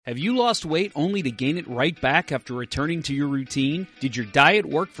Have you lost weight only to gain it right back after returning to your routine? Did your diet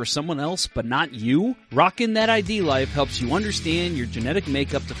work for someone else but not you? Rockin' That ID Life helps you understand your genetic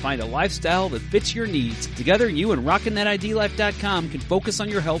makeup to find a lifestyle that fits your needs. Together, you and RockinThatIDLife.com can focus on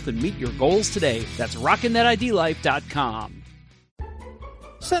your health and meet your goals today. That's RockinThatIDLife.com.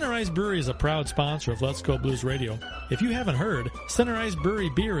 Center Ice Brewery is a proud sponsor of Let's Go Blues Radio. If you haven't heard, Center Ice Brewery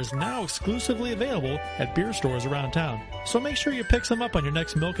beer is now exclusively available at beer stores around town, so make sure you pick some up on your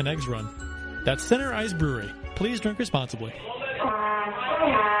next milk and eggs run. That's Center Ice Brewery. Please drink responsibly. Hi,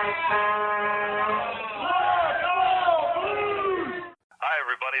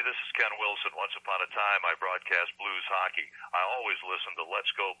 everybody. This is Ken Wilson. Once upon a time, I broadcast blues hockey. I always listen to Let's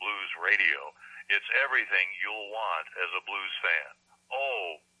Go Blues Radio. It's everything you'll want as a blues fan.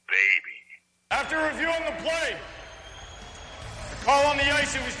 Oh, baby. After reviewing the play, the call on the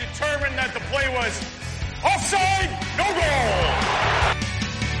ice, it was determined that the play was offside, no goal.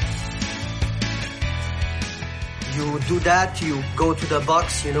 You do that, you go to the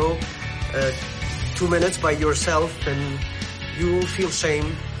box, 2 minutes by yourself, and you feel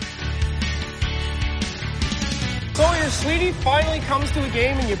shame. So your sweetie finally comes to a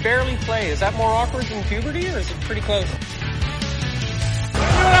game and you barely play. Is that more awkward than puberty, or is it pretty close?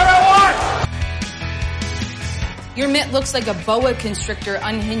 Your mitt looks like a boa constrictor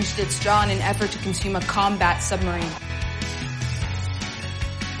unhinged its jaw in an effort to consume a combat submarine.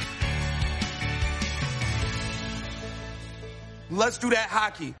 Let's do that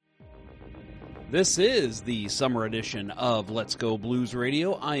hockey. This is the summer edition of Let's Go Blues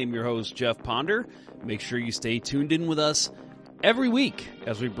Radio. I am your host, Jeff Ponder. Make sure you stay tuned in with us every week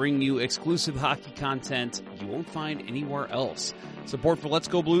as we bring you exclusive hockey content you won't find anywhere else. Support for Let's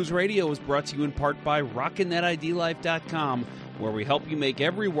Go Blues Radio is brought to you in part by RockinThatIDLife.com, where we help you make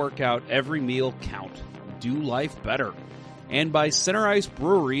every workout, every meal count. Do life better. And by Center Ice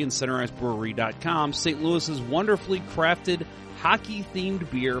Brewery and CenterIceBrewery.com, St. Louis's wonderfully crafted hockey-themed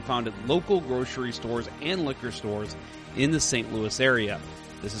beer found at local grocery stores and liquor stores in the St. Louis area.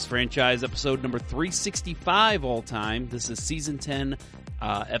 This is franchise episode number 365 all time. This is season 10,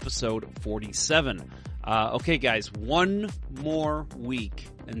 episode 47. Okay, guys, one more week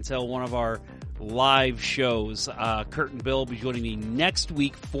until one of our live shows. Kurt and Bill will be joining me next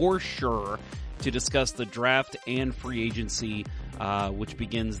week for sure to discuss the draft and free agency, which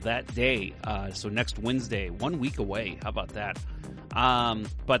begins that day. So next Wednesday, 1 week away. How about that?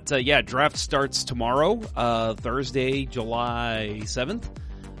 Yeah, draft starts tomorrow, Thursday, July 7th.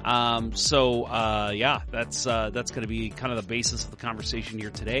 Yeah, that's going to be kind of the basis of the conversation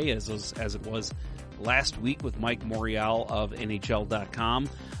here today, as it was last week with Mike Morial of NHL.com.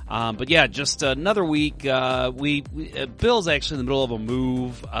 But yeah, just another week. Bill's actually in the middle of a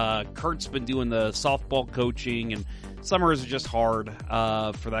move. Kurt's been doing the softball coaching, and summers are just hard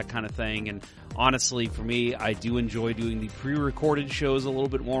for that kind of thing. And honestly, for me, I do enjoy doing the pre-recorded shows a little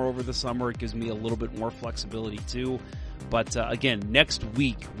bit more over the summer. It gives me a little bit more flexibility too. But again, next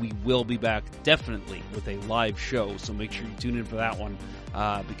week we will be back definitely with a live show, so make sure you tune in for that one,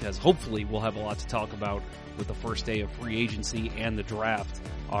 because hopefully we'll have a lot to talk about with the first day of free agency and the draft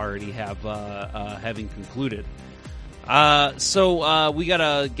already having concluded. So we got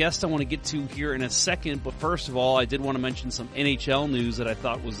a guest I want to get to here in a second, but first of all, I did want to mention some NHL news that I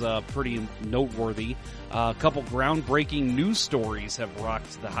thought was pretty noteworthy. A couple groundbreaking news stories have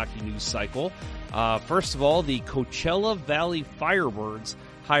rocked the hockey news cycle. First of all, the Coachella Valley Firebirds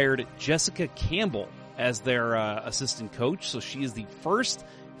hired Jessica Campbell as their assistant coach, so she is the first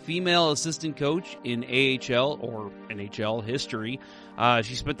female assistant coach in AHL or NHL history.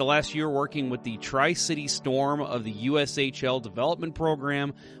 She spent the last year working with the Tri-City Storm of the USHL development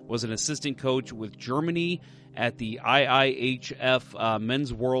program, was an assistant coach with Germany at the IIHF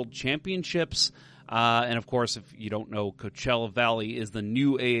Men's World Championships. And of course, if you don't know, Coachella Valley is the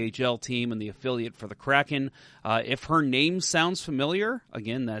new AHL team and the affiliate for the Kraken. If her name sounds familiar,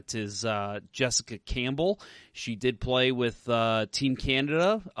 again, that is Jessica Campbell. She did play with Team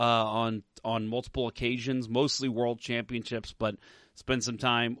Canada on multiple occasions, mostly World Championships, but spent some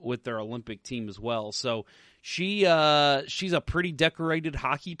time with their Olympic team as well. So she's a pretty decorated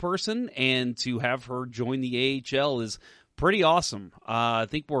hockey person, and to have her join the AHL is pretty awesome. I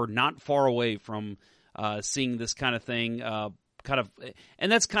think we're not far away from seeing this kind of thing. And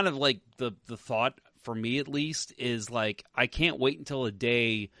that's kind of like the thought for me, at least, is like, I can't wait until a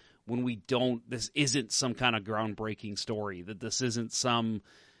day when this isn't some kind of groundbreaking story, that this isn't some,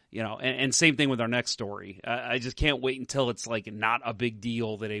 and same thing with our next story. I just can't wait until it's like not a big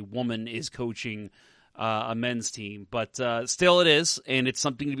deal that a woman is coaching a men's team. But still it is, and it's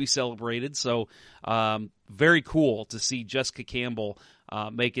something to be celebrated. So very cool to see Jessica Campbell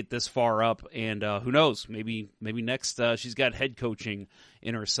make it this far up. And who knows, maybe next she's got head coaching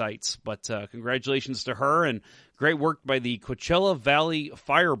in her sights. But congratulations to her, and great work by the Coachella Valley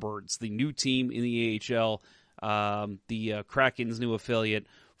Firebirds, the new team in the AHL, the Kraken's new affiliate,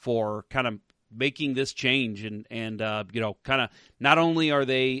 for kind of making this change. And kind of not only are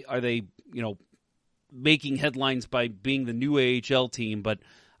they making headlines by being the new AHL team, but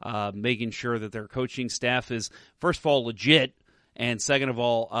making sure that their coaching staff is, first of all, legit, and second of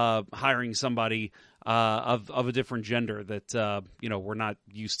all, hiring somebody of a different gender that we're not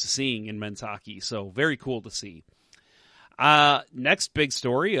used to seeing in men's hockey. So very cool to see. Next big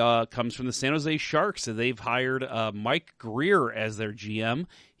story comes from the San Jose Sharks. So they've hired Mike Greer as their GM.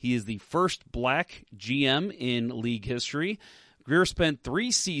 He is the first black GM in league history. Greer spent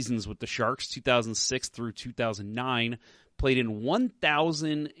 3 seasons with the Sharks, 2006 through 2009, played in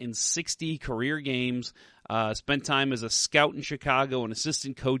 1,060 career games, spent time as a scout in Chicago, an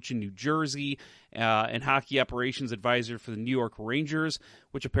assistant coach in New Jersey, and hockey operations advisor for the New York Rangers,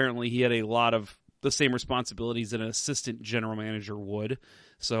 which apparently he had a lot of the same responsibilities that an assistant general manager would.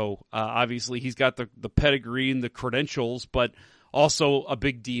 So obviously he's got the pedigree and the credentials, but also a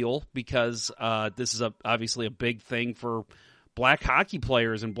big deal because this is obviously a big thing for black hockey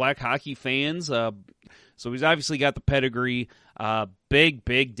players and black hockey fans. So he's obviously got the pedigree.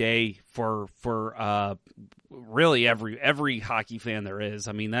 Big day for really every hockey fan there is.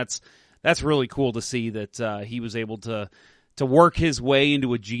 I mean, that's really cool to see that he was able to work his way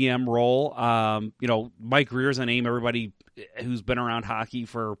into a GM role. Mike Greer's a name everybody who's been around hockey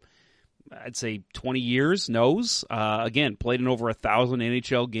for, I'd say, 20 years knows. Again, played in over 1,000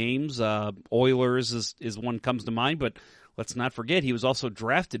 NHL games. Oilers is one comes to mind, but let's not forget he was also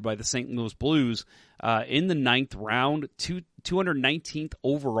ninth by the St. Louis Blues in the 9th round, 219th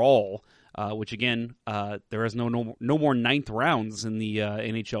overall, which again, there is no more 9th rounds in the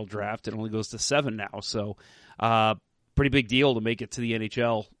NHL draft. It only goes to 7 now. So pretty big deal to make it to the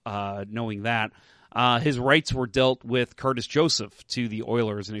NHL, knowing that. His rights were dealt with Curtis Joseph to the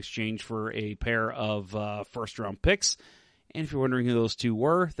Oilers in exchange for a pair of first-round picks. And if you're wondering who those two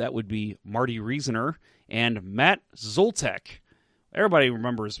were, that would be Marty Reasoner and Matt Zoltek. Everybody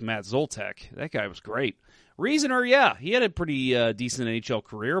remembers Matt Zoltek. That guy was great. Reasoner, yeah, he had a pretty decent NHL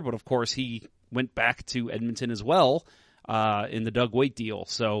career, but of course he went back to Edmonton as well in the Doug Weight deal.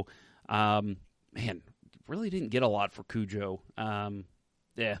 So, really didn't get a lot for Cujo.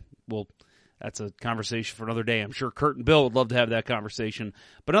 That's a conversation for another day. I'm sure Kurt and Bill would love to have that conversation.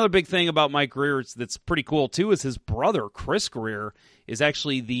 But another big thing about Mike Greer that's pretty cool, too, is his brother, Chris Greer, is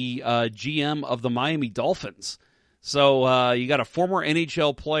actually the GM of the Miami Dolphins. So you got a former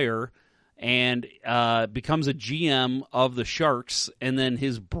NHL player and becomes a GM of the Sharks, and then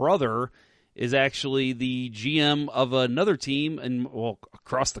his brother is actually the GM of another team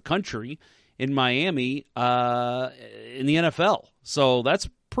across the country in Miami in the NFL. So that's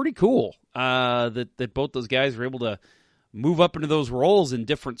pretty cool. That both those guys were able to move up into those roles in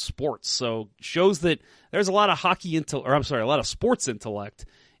different sports. So shows that there's a lot of a lot of sports intellect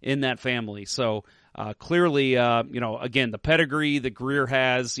in that family. So clearly, again, the pedigree that Greer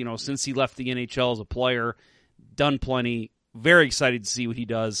has, since he left the NHL as a player, done plenty. Very excited to see what he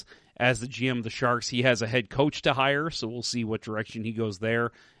does as the GM of the Sharks. He has a head coach to hire, so we'll see what direction he goes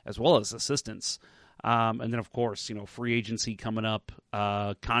there, as well as assistants. And then, of course, free agency coming up,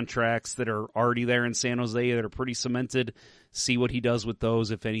 contracts that are already there in San Jose that are pretty cemented. See what he does with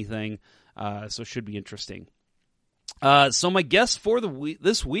those, if anything. So it should be interesting. So my guests for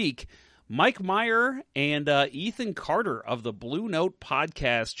this week, Mike Meyer and Ethan Carter of the Blue Note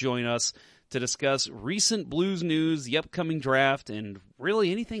podcast join us to discuss recent Blues news, the upcoming draft, and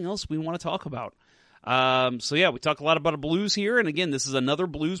really anything else we want to talk about. We talk a lot about Blues here, and again, this is another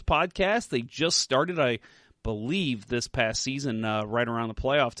Blues podcast. They just started, I believe, this past season, right around the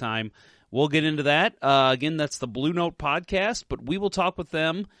playoff time. We'll get into that. Again, that's the Blue Note podcast, but we will talk with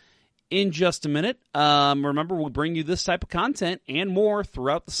them in just a minute. Remember, we'll bring you this type of content and more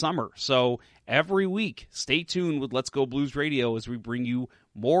throughout the summer. So every week, stay tuned with Let's Go Blues Radio as we bring you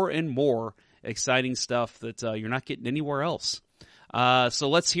more and more exciting stuff that you're not getting anywhere else. So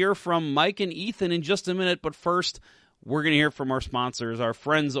let's hear from Mike and Ethan in just a minute. But first, we're going to hear from our sponsors, our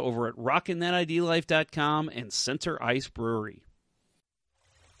friends over at RockinThatIdeaLife.com and Center Ice Brewery.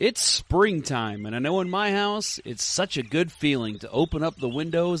 It's springtime, and I know in my house, it's such a good feeling to open up the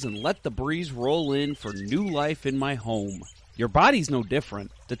windows and let the breeze roll in for new life in my home. Your body's no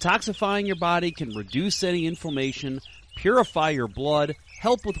different. Detoxifying your body can reduce any inflammation, purify your blood,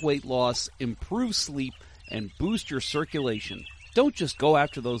 help with weight loss, improve sleep, and boost your circulation. Don't just go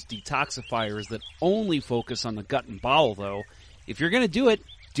after those detoxifiers that only focus on the gut and bowel, though. If you're going to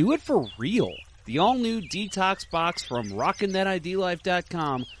do it for real. The all-new Detox Box from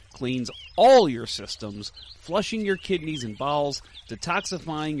RockinThatIDLife.com cleans all your systems, flushing your kidneys and bowels,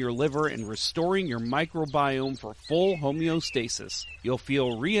 detoxifying your liver, and restoring your microbiome for full homeostasis. You'll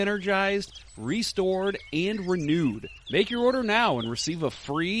feel re-energized, restored, and renewed. Make your order now and receive a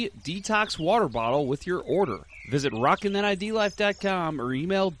free detox water bottle with your order. Visit RockinThatIDLife.com or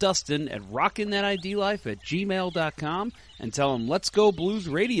email Dustin at RockinThatIDLife@gmail.com and tell him Let's Go Blues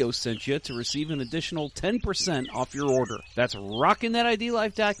Radio sent you to receive an additional 10% off your order. That's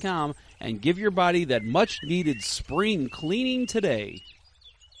RockinThatIDLife.com and give your body that much-needed spring cleaning today.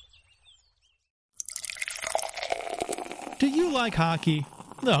 Do you like hockey?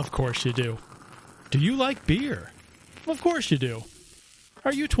 No, of course you do. Do you like beer? Of course you do.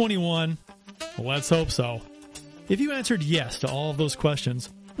 Are you 21? Well, let's hope so. If you answered yes to all of those questions,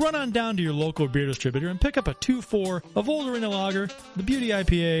 run on down to your local beer distributor and pick up a 2-4 of Old Arena Lager, the Beauty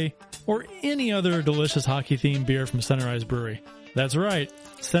IPA, or any other delicious hockey-themed beer from Center Ice Brewery. That's right,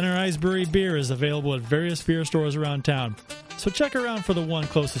 Center Ice Brewery beer is available at various beer stores around town, so check around for the one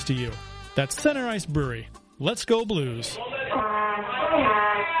closest to you. That's Center Ice Brewery. Let's go Blues.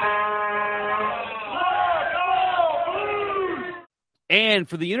 And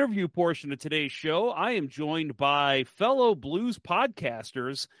for the interview portion of today's show, I am joined by fellow blues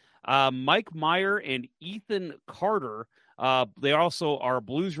podcasters, Mike Meyer and Ethan Carter. They also are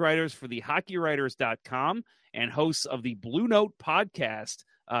blues writers for the HockeyWriters.com and hosts of the Blue Note podcast.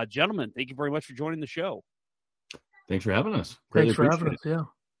 Gentlemen, thank you very much for joining the show. Thanks for having us. Thanks for having us, yeah.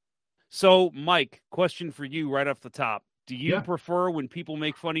 So, Mike, question for you right off the top. Do you prefer when people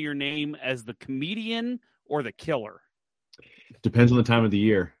make fun of your name as the comedian or the killer? Depends on the time of the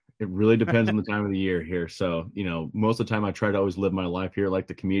year. It really depends on the time of the year here. So, most of the time I try to always live my life here like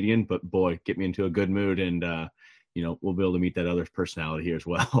the comedian, but boy, get me into a good mood and, we'll be able to meet that other personality here as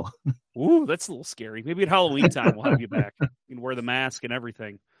well. Ooh, that's a little scary. Maybe at Halloween time we'll have you back. You can wear the mask and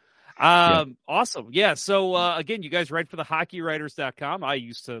everything. Awesome. Yeah. So, again, you guys write for the HockeyWriters.com. I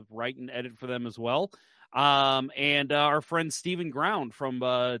used to write and edit for them as well. And our friend Stephen Ground from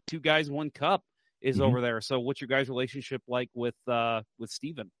Two Guys, One Cup is over there. So what's your guys' relationship like with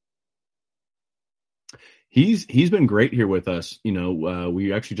Stephen? He's been great here with us.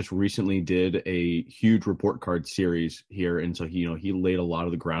 We actually just recently did a huge report card series here. And so, he laid a lot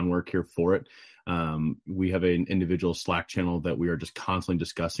of the groundwork here for it. We have an individual Slack channel that we are just constantly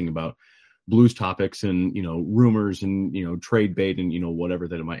discussing about blues topics and, rumors and, trade bait and, whatever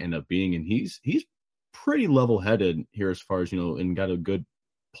that it might end up being. And he's pretty level headed here as far as, and got a good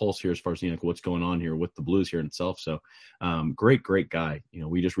pulse here as far as what's going on here with the blues here in itself. So great guy.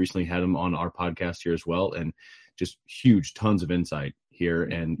 We just recently had him on our podcast here as well, and just tons of insight here.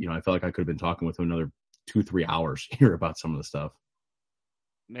 And I felt like I could have been talking with him another 2-3 hours here about some of the stuff.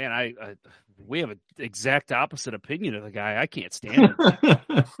 Man, we have an exact opposite opinion of the guy. I can't stand him.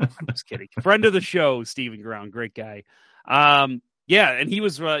 I'm just kidding. Friend of the show, Stephen Ground, great guy. Yeah, and he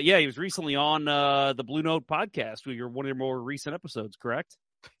was recently on the Blue Note podcast. We were one of your more recent episodes, correct?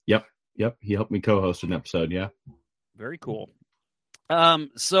 Yep. He helped me co-host an episode. Yeah. Very cool.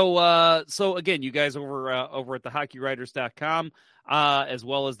 So again, you guys over at the HockeyWriters.com, as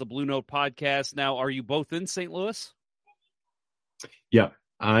well as the Blue Note podcast. Now, are you both in St. Louis? Yeah,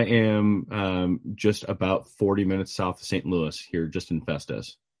 I am just about 40 minutes south of St. Louis here, just in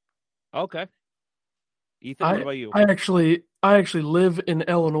Festus. Okay. Ethan, what about you? I actually live in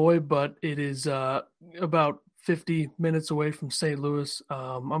Illinois, but it is about 50 minutes away from St. Louis.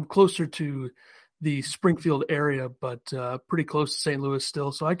 I'm closer to the Springfield area, but pretty close to St. Louis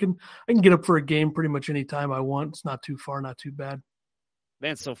still. So I can get up for a game pretty much any time I want. It's not too far, not too bad.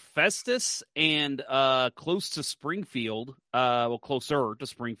 Man, so Festus and close to Springfield, closer to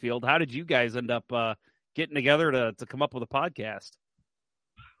Springfield. How did you guys end up getting together to come up with a podcast?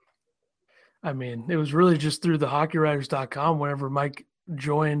 I mean, it was really just through the HockeyWriters.com. Whenever Mike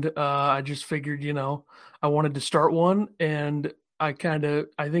joined, I just figured, I wanted to start one, and I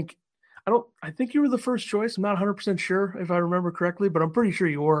think you were the first choice. I'm not 100% sure if I remember correctly, but I'm pretty sure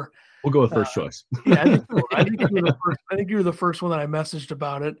you were. We'll go with first choice. Yeah, I think you were the first one that I messaged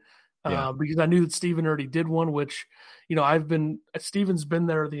about it, because I knew that Steven already did one, which, Steven's been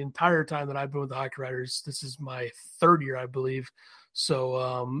there the entire time that I've been with the Hockey Writers. This is my third year, I believe.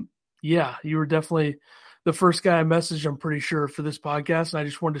 So, you were definitely the first guy I messaged, I'm pretty sure, for this podcast. And I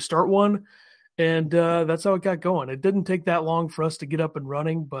just wanted to start one And that's how it got going. It didn't take that long for us to get up and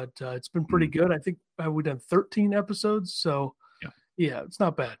running, but it's been pretty good. I think we've done 13 episodes. So, yeah, it's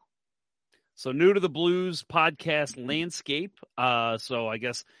not bad. So new to the Blues podcast landscape. So I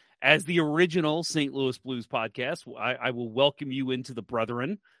guess as the original St. Louis Blues podcast, I will welcome you into the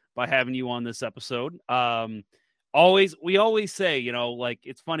brethren by having you on this episode. We always say, like,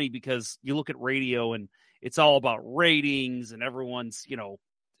 it's funny because you look at radio and it's all about ratings and everyone's,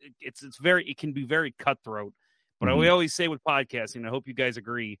 it can be very cutthroat. But we always say with podcasting, I hope you guys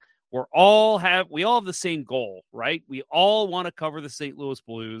agree, we all have the same goal, right? We all want to cover the St. Louis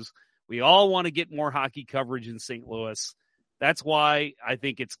Blues. We all want to get more hockey coverage in St. Louis. That's why I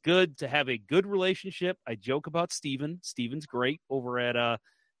think it's good to have a good relationship. I joke about Steven. Steven's great over at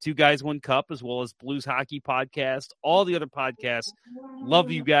Two Guys, One Cup, as well as Blues Hockey Podcast, all the other podcasts.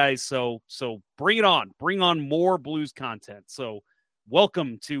 Love you guys. So bring it on. Bring on more Blues content. So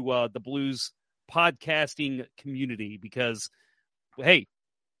welcome to the Blues podcasting community because, hey,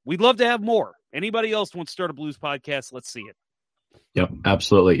 we'd love to have more. Anybody else wants to start a Blues podcast? Let's see it. Yep,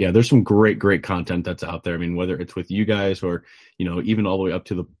 absolutely. Yeah, there's some great content that's out there. I mean, whether it's with you guys or, even all the way up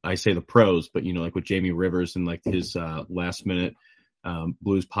to the pros, but, like with Jamie Rivers and like his last minute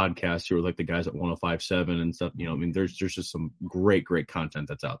Blues podcast here with like the guys at 105.7 and stuff, there's just some great content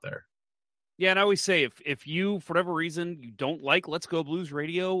that's out there. Yeah, and I always say if you, for whatever reason, you don't like Let's Go Blues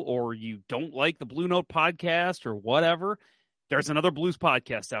Radio or you don't like the Blue Note podcast or whatever, there's another Blues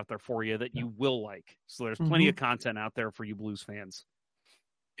podcast out there for you that you will like. So there's plenty of content out there for you Blues fans.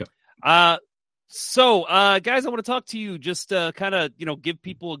 Yep. So, guys, I want to talk to you just kind of, give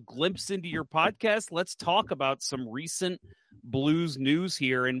people a glimpse into your podcast. Let's talk about some recent Blues news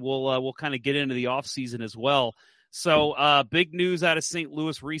here, and we'll kind of get into the offseason as well. So, big news out of St.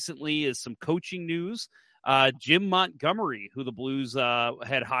 Louis recently is some coaching news. Jim Montgomery, who the Blues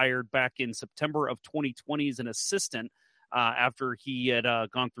had hired back in September of 2020 as an assistant, after he had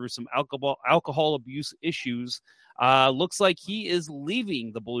gone through some alcohol abuse issues. Looks like he is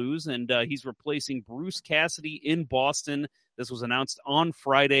leaving the Blues, and he's replacing Bruce Cassidy in Boston. This was announced on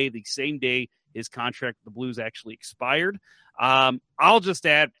Friday, the same day his contract with the Blues actually expired. I'll just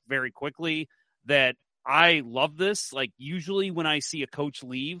add very quickly that I love this. Like, usually when I see a coach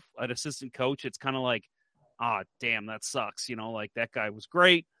leave, an assistant coach, it's kind of like, damn, that sucks. Like, that guy was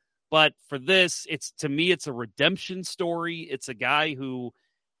great. But for this, to me, it's a redemption story. It's a guy who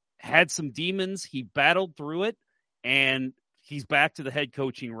had some demons. He battled through it, and he's back to the head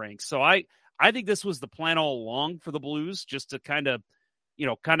coaching ranks. So I think this was the plan all along for the Blues, just to kind of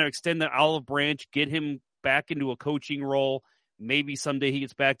extend the olive branch, get him back into a coaching role. Maybe someday he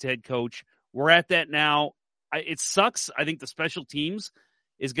gets back to head coach. We're at that now. It sucks. I think the special teams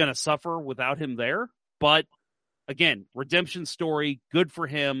is going to suffer without him there, but again, redemption story, good for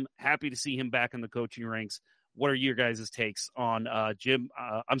him. Happy to see him back in the coaching ranks. What are your guys' takes on Jim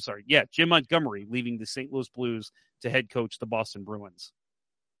Montgomery leaving the St. Louis Blues to head coach the Boston Bruins?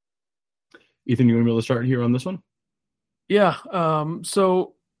 Ethan, you want to be able to start here on this one? Yeah.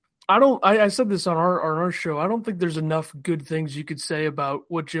 So I said this on our show. I don't think there's enough good things you could say about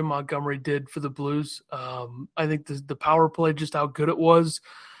what Jim Montgomery did for the Blues. I think the power play, just how good it was,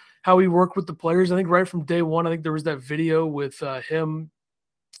 how he worked with the players. I think right from day one, I think there was that video with him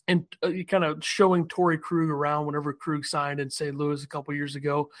and kind of showing Torrey Krug around whenever Krug signed in St. Louis a couple years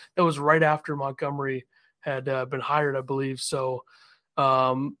ago. That was right after Montgomery had been hired, I believe. So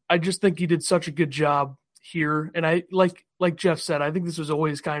I just think he did such a good job here. And I like Jeff said, I think this was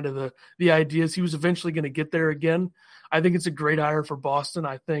always kind of the ideas. He was eventually going to get there again. I think it's a great hire for Boston.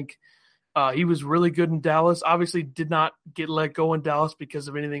 I think he was really good in Dallas. Obviously did not get let go in Dallas because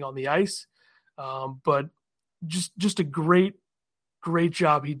of anything on the ice. But just a great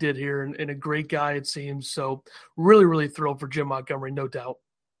job he did here, and a great guy, it seems. So really, really thrilled for Jim Montgomery, no doubt.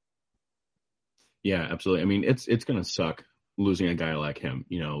 Yeah, absolutely. I mean, it's going to suck losing a guy like him.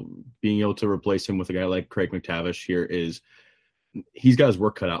 Being able to replace him with a guy like Craig McTavish here he's got his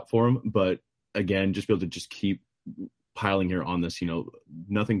work cut out for him. But again, just be able to just keep piling here on this,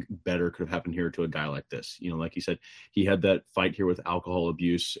 nothing better could have happened here to a guy like this. Like you said, he had that fight here with alcohol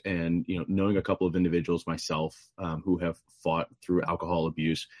abuse, and, knowing a couple of individuals myself who have fought through alcohol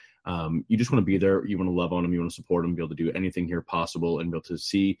abuse, you just want to be there. You want to love on them. You want to support them, be able to do anything here possible, and be able to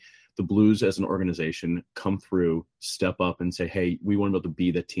see the Blues as an organization come through, step up and say, hey, we want to be able to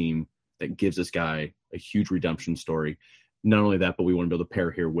be the team that gives this guy a huge redemption story. Not only that, but we want to be able to pair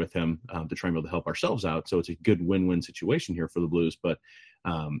here with him to try and be able to help ourselves out. So it's a good win-win situation here for the Blues. But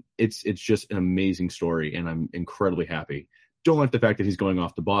it's just an amazing story, and I'm incredibly happy. Don't like the fact that he's going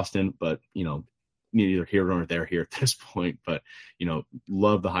off to Boston, but, neither here nor there here at this point. But,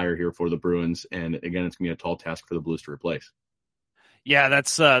 love the hire here for the Bruins. And again, it's going to be a tall task for the Blues to replace. Yeah,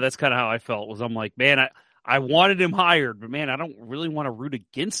 that's kind of how I felt. Was I'm like, man, I wanted him hired, but man, I don't really want to root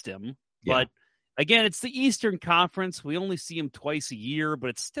against him. Yeah. But again, it's the Eastern Conference. We only see him twice a year, but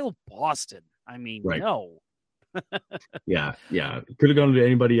it's still Boston. I mean, Right. no. Yeah. Could have gone to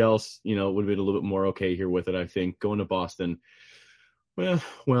anybody else, would have been a little bit more okay here with it, I think. Going to Boston,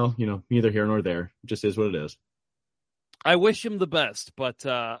 well, neither here nor there. It just is what it is. I wish him the best, but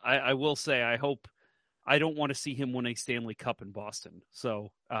I will say I don't want to see him win a Stanley Cup in Boston.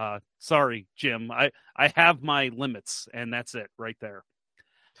 So sorry, Jim. I have my limits, and that's it right there.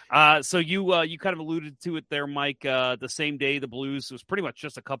 So you kind of alluded to it there, Mike. The same day the Blues, it was pretty much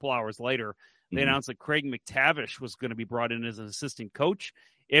just a couple hours later, they announced that Craig McTavish was going to be brought in as an assistant coach.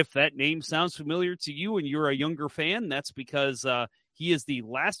 If that name sounds familiar to you and you're a younger fan, that's because he is the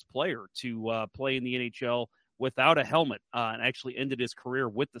last player to play in the NHL without a helmet and actually ended his career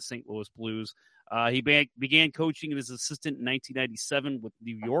with the St. Louis Blues. He began coaching as an assistant in 1997 with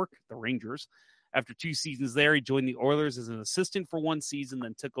New York, the Rangers. After 2 seasons there, he joined the Oilers as an assistant for 1 season,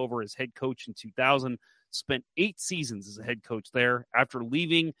 then took over as head coach in 2000, spent 8 seasons as a head coach there. After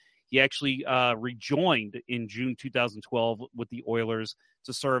leaving, he actually rejoined in June 2012 with the Oilers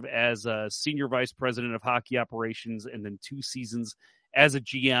to serve as a senior vice president of hockey operations and then 2 seasons as a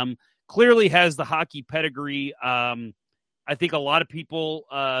GM. Clearly has the hockey pedigree. I think a lot of people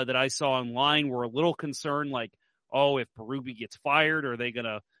that I saw online were a little concerned, like, oh, if Berube gets fired, are they going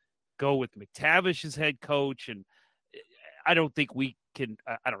to go with McTavish as head coach? And I don't think we can,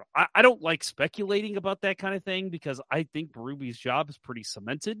 I don't know. I don't like speculating about that kind of thing because I think Berube's job is pretty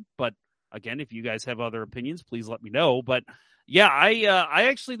cemented. But again, if you guys have other opinions, please let me know. But yeah, I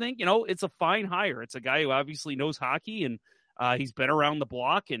actually think, it's a fine hire. It's a guy who obviously knows hockey and he's been around the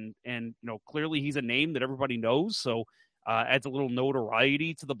block and clearly he's a name that everybody knows. So adds a little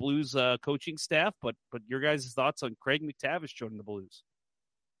notoriety to the Blues coaching staff. But your guys' thoughts on Craig McTavish joining the Blues?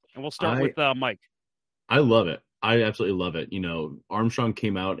 And we'll start with Mike. I love it. I absolutely love it. Armstrong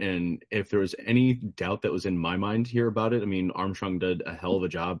came out, and if there was any doubt that was in my mind here about it, I mean, Armstrong did a hell of a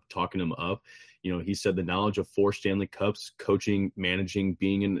job talking him up. He said the knowledge of 4 Stanley Cups, coaching, managing,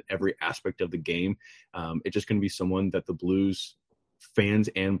 being in every aspect of the game. It's just going to be someone that the Blues fans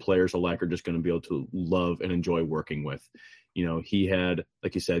and players alike are just going to be able to love and enjoy working with. He had,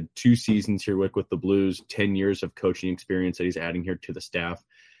 like you said, 2 seasons here with the Blues, 10 years of coaching experience that he's adding here to the staff.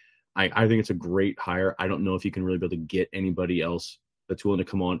 I think it's a great hire. I don't know if you can really be able to get anybody else that's willing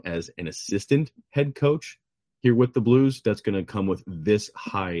to come on as an assistant head coach here with the Blues that's going to come with this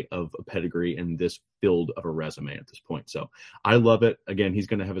high of a pedigree and this filled of a resume at this point. So I love it. Again, he's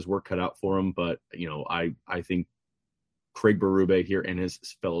going to have his work cut out for him, but I think Craig Berube here and his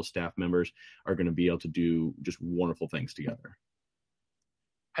fellow staff members are going to be able to do just wonderful things together.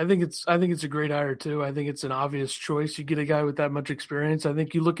 I think it's a great hire too. I think it's an obvious choice. You get a guy with that much experience. I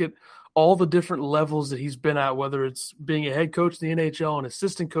think you look at all the different levels that he's been at, whether it's being a head coach in the NHL, an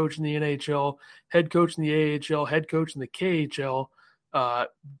assistant coach in the NHL, head coach in the AHL, head coach in the KHL,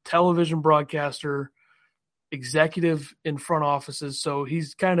 television broadcaster, executive in front offices. So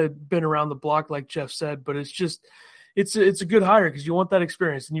he's kind of been around the block, like Jeff said, but it's a good hire because you want that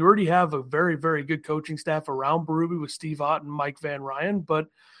experience. And you already have a very, very good coaching staff around Berube with Steve Ott and Mike Van Ryan. But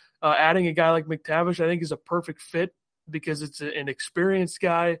adding a guy like McTavish, I think, is a perfect fit because it's an experienced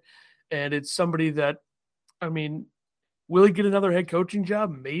guy. And it's somebody that, I mean, will he get another head coaching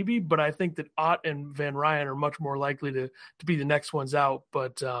job? Maybe. But I think that Ott and Van Ryan are much more likely to be the next ones out.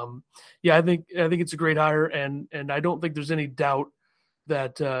 But, yeah, I think it's a great hire. And I don't think there's any doubt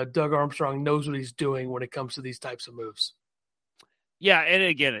that Doug Armstrong knows what he's doing when it comes to these types of moves. Yeah, and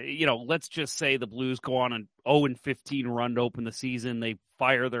again, let's just say the Blues go on an 0-15 run to open the season. They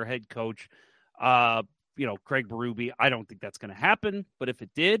fire their head coach, Craig Berube. I don't think that's going to happen, but if it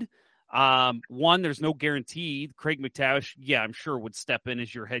did, one, there's no guarantee. Craig McTavish, yeah, I'm sure would step in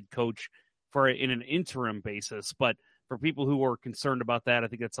as your head coach in an interim basis, but for people who are concerned about that, I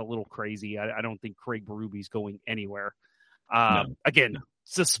think that's a little crazy. I don't think Craig Berube's going anywhere. Again,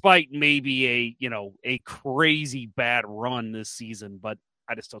 despite maybe a crazy bad run this season, but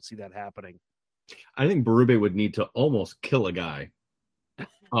I just don't see that happening. I think Berube would need to almost kill a guy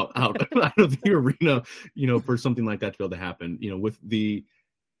out of the arena, for something like that to be able to happen.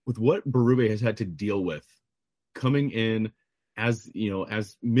 With what Berube has had to deal with coming in as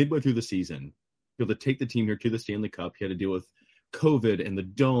midway through the season, be able to take the team here to the Stanley Cup. He had to deal with COVID and the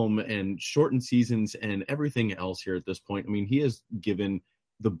dome and shortened seasons and everything else here at this point. I mean, he has given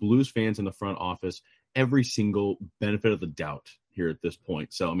the Blues fans in the front office every single benefit of the doubt here at this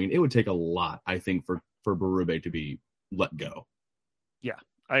point. So, I mean, it would take a lot, I think, for Berube to be let go. Yeah,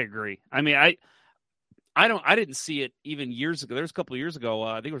 I agree. I mean, I didn't see it even years ago. There's a couple of years ago,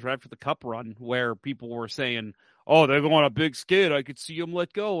 I think it was right after the Cup run, where people were saying, "Oh, they're going on a big skid. I could see him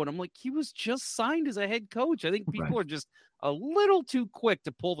let go." And I'm like, he was just signed as a head coach. I think people are just a little too quick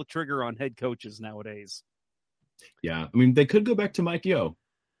to pull the trigger on head coaches nowadays. Yeah, I mean, they could go back to Mike Yeo.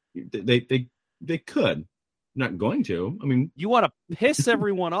 They could. Not going to. I mean, you want to piss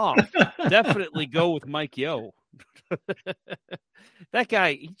everyone off? Definitely go with Mike Yeo. That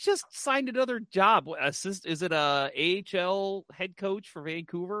guy, he just signed another job. Is it a AHL head coach for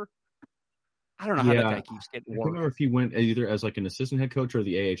Vancouver? I don't know how that guy keeps getting work. I don't remember if he went either as like an assistant head coach or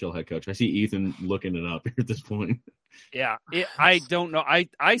the AHL head coach. I see Ethan looking it up at this point. Yeah, I don't know.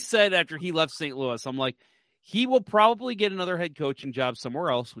 I said after he left St. Louis, I'm like, he will probably get another head coaching job somewhere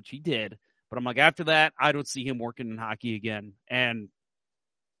else, which he did. But I'm like, after that, I don't see him working in hockey again. And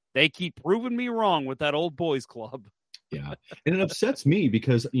they keep proving me wrong with that old boys club. Yeah. And it upsets me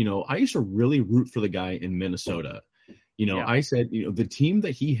because, I used to really root for the guy in Minnesota. I said, the team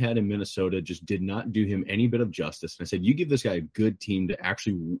that he had in Minnesota just did not do him any bit of justice. And I said, you give this guy a good team to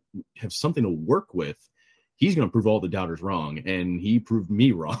actually have something to work with, he's going to prove all the doubters wrong. And he proved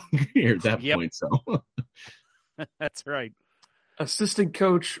me wrong here at that point. So that's right. Assistant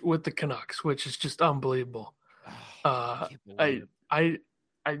coach with the Canucks, which is just unbelievable. I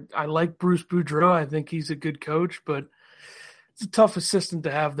like Bruce Boudreau. I think he's a good coach, but it's a tough assistant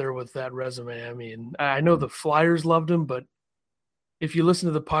to have there with that resume. I mean, I know the Flyers loved him, but if you listen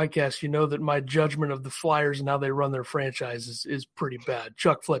to the podcast, you know that my judgment of the Flyers and how they run their franchise is pretty bad.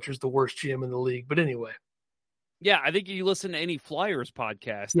 Chuck Fletcher's the worst GM in the league, but anyway. Yeah, I think if you listen to any Flyers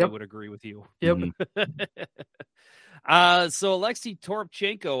podcast, I would agree with you. Yep. So Alexei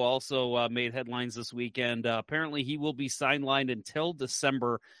Toropchenko also made headlines this weekend. Apparently he will be sidelined until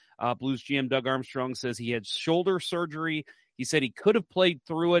December. Blues GM Doug Armstrong says he had shoulder surgery. He said he could have played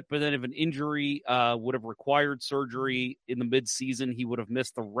through it, but then if an injury would have required surgery in the midseason, he would have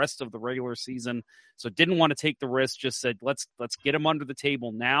missed the rest of the regular season. So didn't want to take the risk, just said, let's get him under the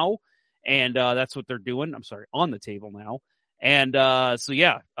table now. And that's what they're doing. I'm sorry, on the table now. And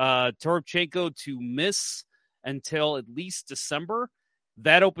Toropchenko to miss until at least December.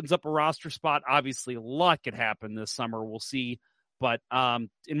 That opens up a roster spot. Obviously, a lot could happen this summer. We'll see. But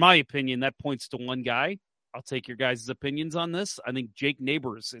in my opinion, that points to one guy. I'll take your guys' opinions on this. I think Jake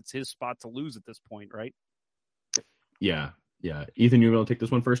Neighbors, it's his spot to lose at this point, right? Yeah. Ethan, you want to take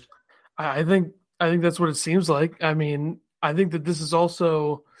this one first? I think that's what it seems like. I mean, I think that this is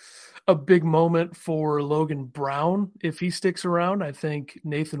also a big moment for Logan Brown if he sticks around. I think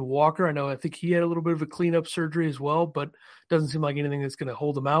Nathan Walker, I think he had a little bit of a cleanup surgery as well, but doesn't seem like anything that's going to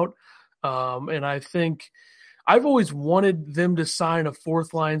hold him out. And I think I've always wanted them to sign a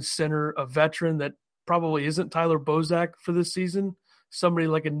fourth line center, a veteran that probably isn't Tyler Bozak for this season, somebody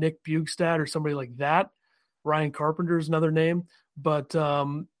like a Nick Bjugstad or somebody like that. Ryan Carpenter is another name. But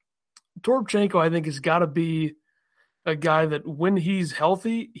Toropchenko, I think, has got to be a guy that when he's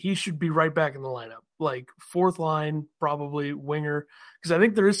healthy, he should be right back in the lineup, like fourth line, probably winger. Because I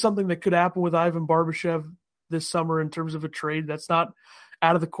think there is something that could happen with Ivan Barbashev this summer in terms of a trade. That's not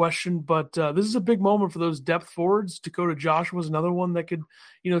out of the question, but this is a big moment for those depth forwards. Dakota Joshua is another one that could,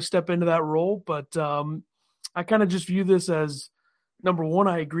 step into that role. But I kind of just view this as, number one,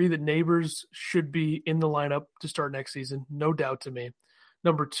 I agree that Neighbors should be in the lineup to start next season. No doubt to me.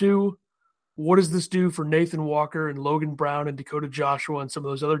 Number two, what does this do for Nathan Walker and Logan Brown and Dakota Joshua and some of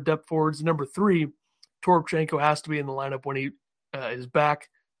those other depth forwards? And number three, Toropchenko has to be in the lineup when he is back,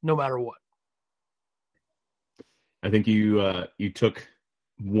 no matter what. I think you took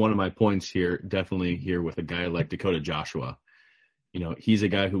one of my points here, definitely here with a guy like Dakota Joshua. He's a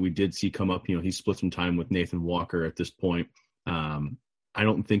guy who we did see come up. He split some time with Nathan Walker at this point. I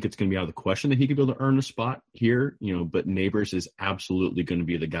don't think it's going to be out of the question that he could be able to earn a spot here, but Neighbors is absolutely going to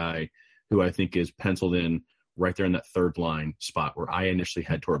be the guy who I think is penciled in right there in that third line spot where I initially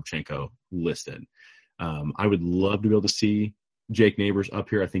had Toropchenko listed. I would love to be able to see Jake Neighbors up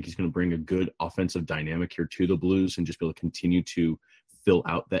here. I think he's going to bring a good offensive dynamic here to the Blues and just be able to continue to fill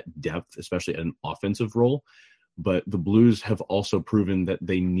out that depth, especially at an offensive role. But the Blues have also proven that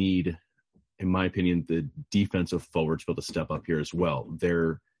they need, in my opinion, the defensive forwards to be able to step up here as well.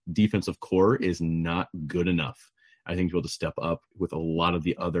 Their defensive core is not good enough, I think, to be able to step up with a lot of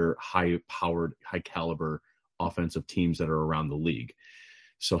the other high-powered, high-caliber offensive teams that are around the league.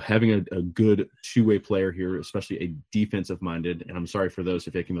 So having a good two-way player here, especially a defensive-minded, and I'm sorry for those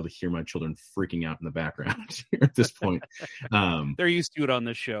if I can be able to hear my children freaking out in the background here at this point. They're used to it on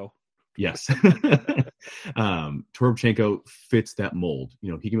this show. Yes. Toropchenko fits that mold. He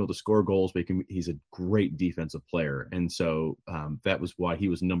can be able to score goals, but he's a great defensive player. And so that was why he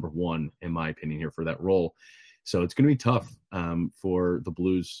was number one, in my opinion, here for that role. So it's going to be tough for the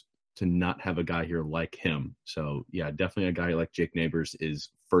Blues to not have a guy here like him. So, yeah, definitely a guy like Jake Neighbors is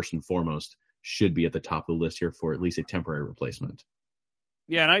first and foremost, should be at the top of the list here for at least a temporary replacement.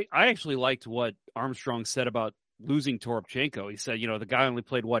 Yeah, and I actually liked what Armstrong said about losing Toropchenko. He said, the guy only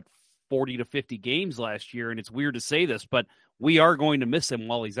played, 40 to 50 games last year, and it's weird to say this, but we are going to miss him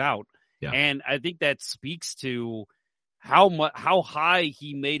while he's out. Yeah. And I think that speaks to how high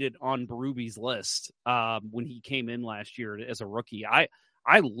he made it on Berube's list when he came in last year as a rookie. I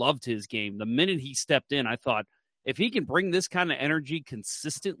loved his game. The minute he stepped in, I thought, if he can bring this kind of energy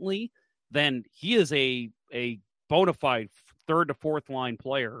consistently, then he is a bona fide third to fourth line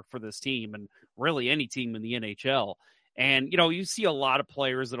player for this team and really any team in the NHL. And, you see a lot of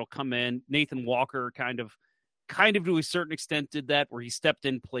players that'll come in. Nathan Walker kind of to a certain extent did that, where he stepped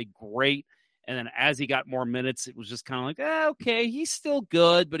in, played great. And then as he got more minutes, it was just kind of like, okay, he's still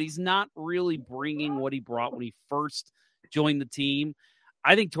good, but he's not really bringing what he brought when he first joined the team.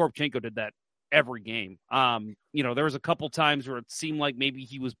 I think Toropchenko did that every game. There was a couple times where it seemed like maybe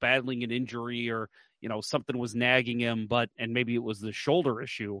he was battling an injury or, something was nagging him, and maybe it was the shoulder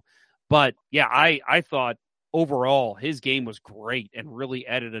issue. But yeah, I thought overall his game was great and really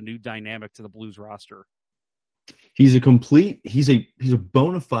added a new dynamic to the Blues roster. He's a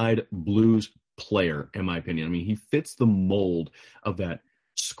bona fide Blues player, in my opinion. I mean, he fits the mold of that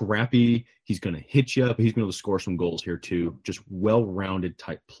scrappy, he's going to hit you, but he's going to score some goals here too. Just well-rounded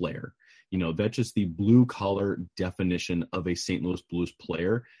type player. That's just the blue-collar definition of a St. Louis Blues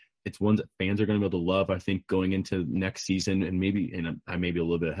player. It's one that fans are going to be able to love, I think, going into next season. And I may be a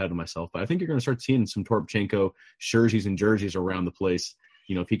little bit ahead of myself, but I think you're going to start seeing some Toropchenko jerseys and jerseys around the place,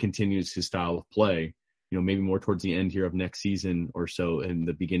 if he continues his style of play. Maybe more towards the end here of next season or so, in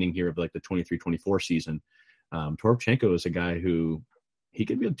the beginning here of like the 23-24 season. Toropchenko is a guy who he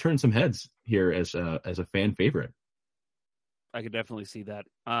could be able to turn some heads here as a fan favorite. I could definitely see that.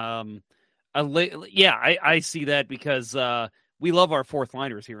 I see that because we love our fourth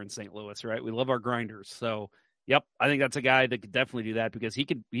liners here in St. Louis, right? We love our grinders. So, yep, I think that's a guy that could definitely do that because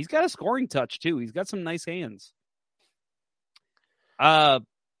he's got a scoring touch too. He's got some nice hands.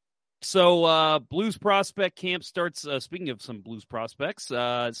 So Blues prospect camp starts, speaking of some Blues prospects,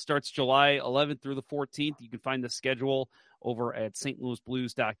 starts July 11th through the 14th. You can find the schedule over at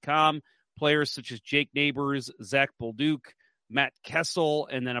stlouisblues.com. Players such as Jake Neighbors, Zach Bolduc, Matt Kessel,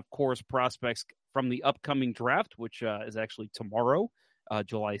 and then, of course, prospects from the upcoming draft, which is actually tomorrow,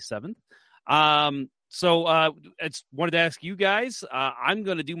 July 7th. So I wanted to ask you guys, I'm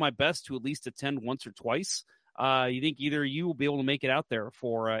going to do my best to at least attend once or twice. You think either of you will be able to make it out there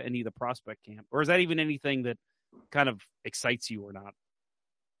for any of the prospect camp? Or is that even anything that kind of excites you or not?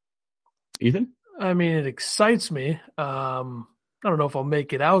 Ethan? I mean, it excites me. I don't know if I'll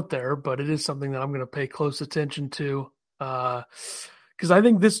make it out there, but it is something that I'm going to pay close attention to. Because I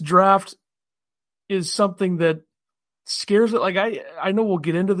think this draft is something that scares it. Like I know we'll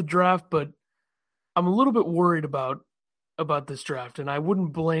get into the draft, but I'm a little bit worried about this draft, and I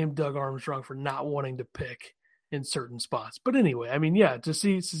wouldn't blame Doug Armstrong for not wanting to pick in certain spots. But anyway, I mean, yeah, to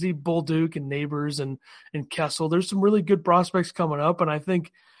see Bolduc and Neighbors and Kessel, there's some really good prospects coming up, and I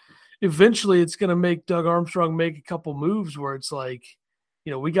think eventually it's going to make Doug Armstrong make a couple moves where it's like,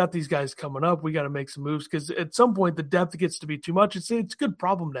 we got these guys coming up, we got to make some moves, because at some point the depth gets to be too much. It's a good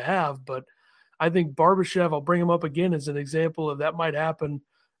problem to have, but I think Barbashev, I'll bring him up again as an example of that might happen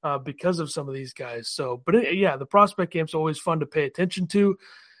because of some of these guys. So, but the prospect camp's always fun to pay attention to.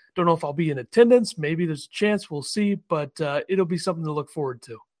 Don't know if I'll be in attendance. Maybe there's a chance. We'll see, but it'll be something to look forward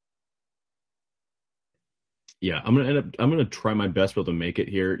to. Yeah, I'm going to try my best to be able to make it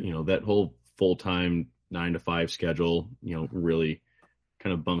here. That whole full-time 9 to 5 schedule, really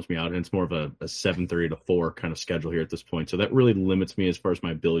kind of bums me out. And it's more of a 7:30 to 4 kind of schedule here at this point. So that really limits me as far as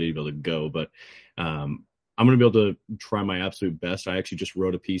my ability to be able to go. But I'm going to be able to try my absolute best. I actually just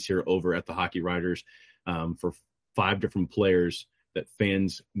wrote a piece here over at the Hockey Writers for 5 different players that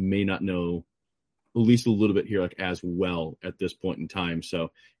fans may not know at least a little bit here, like as well at this point in time.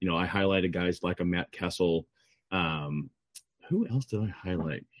 So, I highlighted guys like a Matt Kessel. Who else did I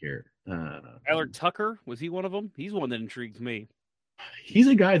highlight here? Tyler Tucker, was he one of them? He's one that intrigues me. He's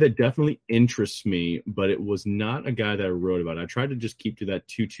a guy that definitely interests me, but it was not a guy that I wrote about. I tried to just keep to that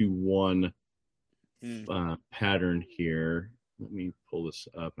 2-2-1 pattern here. Let me pull this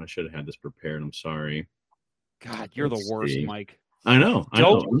up. I should have had this prepared. I'm sorry. God, you're the worst, Mike. I know.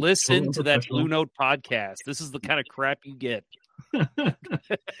 Don't listen to that Blue Note podcast. This is the kind of crap you get.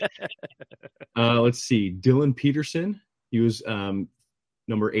 Let's see. Dylan Peterson. He was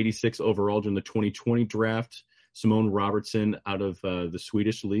number 86 overall during the 2020 draft. Simone Robertson out of the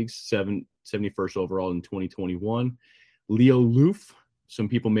Swedish leagues, 71st overall in 2021. Leo Loof. Some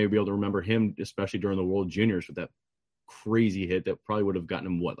people may be able to remember him, especially during the World Juniors, with that crazy hit that probably would have gotten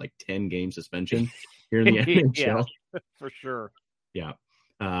him, 10 game suspension here in the NHL? Yeah, for sure. Yeah.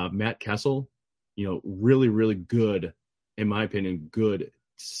 Matt Kessel, really, really good, in my opinion, good,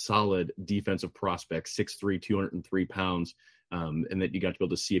 solid defensive prospect, 6'3", 203 pounds, and that you got to be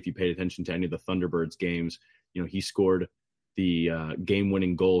able to see if you paid attention to any of the Thunderbirds games. He scored the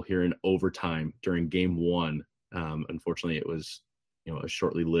game-winning goal here in overtime during Game 1. Unfortunately, it was a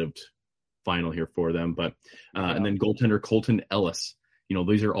shortly lived final here for them. But and then goaltender Colton Ellis.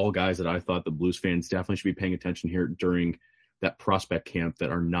 These are all guys that I thought the Blues fans definitely should be paying attention here during that prospect camp that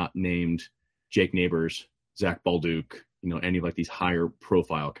are not named Jake Neighbors, Zach Balduke, any of these higher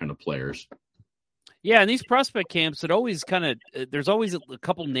profile kind of players. Yeah, and these prospect camps, there's always a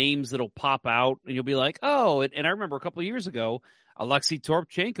couple names that'll pop out, and you'll be like, oh, and I remember a couple of years ago, Alexei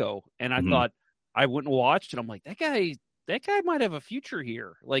Toropchenko, and I thought, I went and watched, and I'm like, that guy might have a future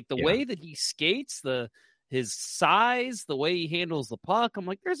here. Like the way that he skates, his size, the way he handles the puck, I'm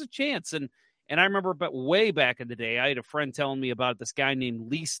like, there's a chance. And I remember way back in the day, I had a friend telling me about this guy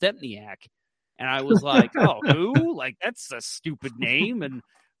named Lee Stempniak, and I was like, oh, who? Like, that's a stupid name, and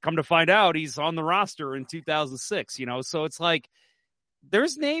come to find out, he's on the roster in 2006, So it's like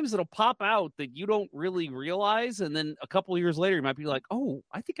there's names that'll pop out that you don't really realize. And then a couple of years later, you might be like, oh,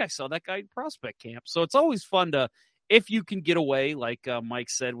 I think I saw that guy in prospect camp. So it's always fun if you can get away, like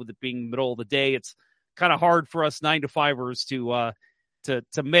Mike said, with it being middle of the day. It's kind of hard for us 9-to-5ers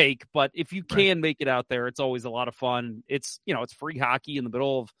to make. But if you can make it out there, it's always a lot of fun. It's, it's free hockey in the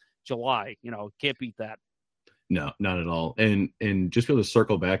middle of July. Can't beat that. No, not at all. And just for the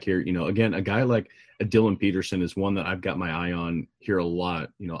circle back here, again, a guy like a Dylan Peterson is one that I've got my eye on here a lot.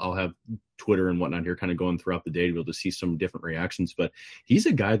 I'll have Twitter and whatnot here kind of going throughout the day to be able to see some different reactions, but he's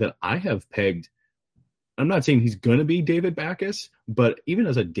a guy that I have pegged. I'm not saying he's going to be David Backes, but even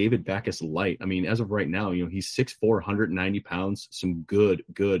as a David Backes light, I mean, as of right now, he's 6'4", 190 pounds, some good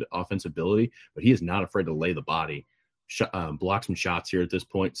offensive ability, but he is not afraid to lay the body, block some shots here at this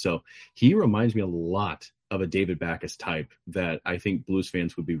point. So he reminds me a lot of a David Backes type that I think Blues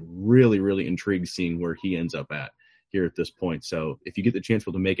fans would be really, really intrigued seeing where he ends up at here at this point. So if you get the chance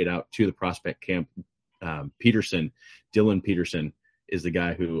to make it out to the prospect camp, Dylan Peterson is the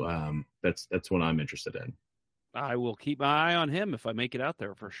guy who that's what I'm interested in. I will keep my eye on him if I make it out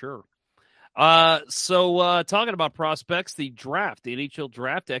there for sure. So talking about prospects, the NHL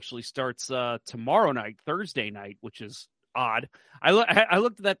draft actually starts tomorrow night, Thursday night, which is odd. I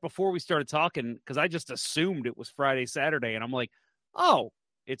looked at that before we started talking because I just assumed it was Friday, Saturday, and I'm like, oh,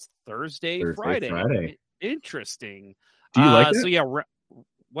 it's Thursday, Friday. Interesting. Do you like that? So yeah,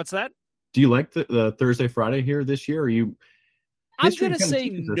 what's that? Do you like the Thursday, Friday here this year? Are you? I'm gonna say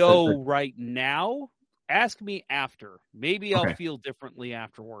no right now. Ask me after. Maybe I'll feel differently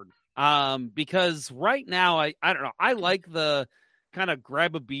afterward. Because right now I don't know. I like the kind of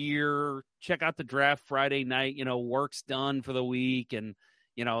grab a beer, check out the draft Friday night, work's done for the week, and,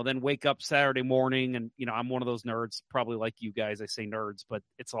 then wake up Saturday morning. And, I'm one of those nerds, probably like you guys. I say nerds, but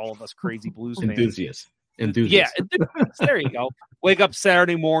it's all of us crazy Blues fans. Enthusiasts. Yeah, there you go. Wake up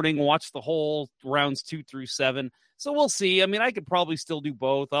Saturday morning, watch the whole rounds 2 through 7. So we'll see. I mean, I could probably still do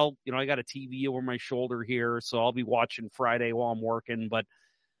both. I got a TV over my shoulder here, so I'll be watching Friday while I'm working, but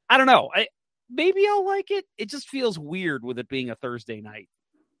I don't know. Maybe I'll like it. It just feels weird with it being a Thursday night.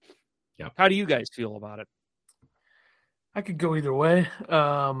 Yeah. How do you guys feel about it? I could go either way.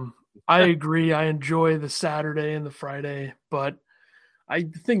 I agree. I enjoy the Saturday and the Friday, but I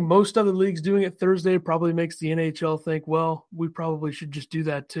think most other leagues doing it Thursday probably makes the NHL think, well, we probably should just do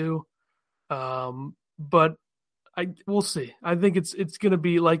that too. But we'll see. I think it's going to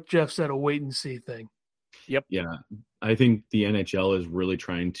be, like Jeff said, a wait and see thing. Yep. Yeah. I think the NHL is really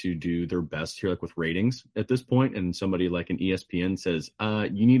trying to do their best here, like with ratings at this point. And somebody like an ESPN says,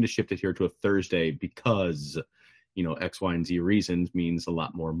 you need to shift it here to a Thursday because, X, Y, and Z reasons means a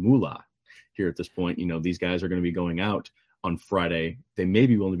lot more moolah here at this point. These guys are going to be going out on Friday. They may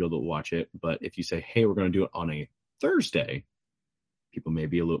be willing to be able to watch it. But if you say, hey, we're going to do it on a Thursday, people may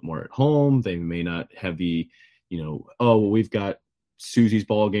be a little more at home. They may not have the, we've got Susie's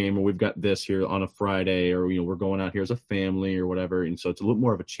ball game, or we've got this here on a Friday, or we're going out here as a family or whatever, and so it's a little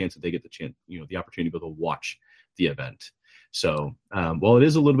more of a chance that they get the opportunity to be able to watch the event. So while it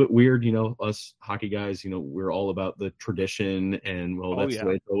is a little bit weird, us hockey guys, we're all about the tradition, and that's the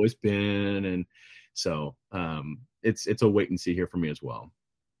way it's always been, and so it's a wait and see here for me as well.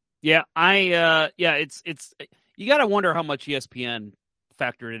 Yeah, it's you got to wonder how much ESPN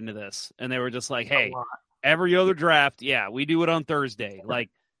factored into this, and they were just like, hey, every other draft, yeah, we do it on Thursday, like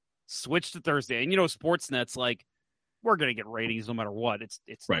switch to Thursday, and Sportsnet's like, we're gonna get ratings no matter what. It's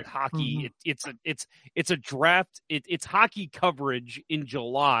Right. hockey. It's a draft. It's hockey coverage in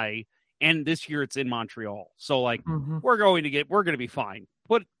July, and this year it's in Montreal. So like we're gonna be fine.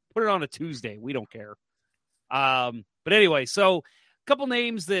 Put it on a Tuesday. We don't care. But anyway, so a couple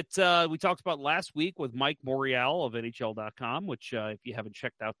names that we talked about last week with Mike Morial of NHL.com, which if you haven't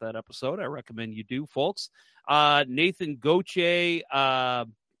checked out that episode, I recommend you do, folks. Nathan Gauthier,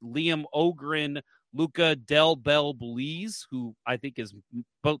 Liam Ogren, Luca Del Bel Belize, who I think is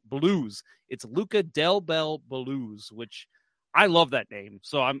Blues. It's Luca Del Bel Blues, which I love that name.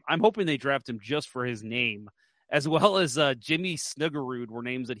 So I'm hoping they draft him just for his name, as well as Jimmy Snuggerud were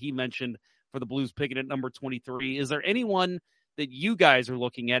names that he mentioned for the Blues picking at number 23. Is there anyone that you guys are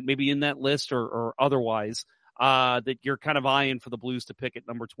looking at, maybe in that list or otherwise, that you're kind of eyeing for the Blues to pick at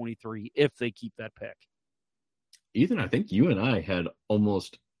number 23 if they keep that pick? Ethan, I think you and I had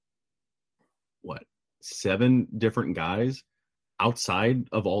almost 7 different guys outside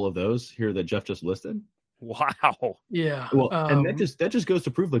of all of those here that Jeff just listed. Wow. Yeah. Well, and that just goes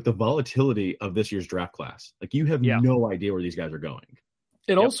to prove like the volatility of this year's draft class. Like you have no idea where these guys are going.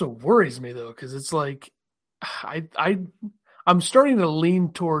 It also worries me though, because it's like I'm starting to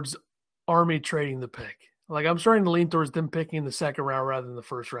lean towards Army trading the pick. Like I'm starting to lean towards them picking in the second round rather than the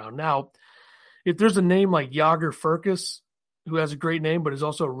first round. Now, if there's a name like Yager Furcus, who has a great name but is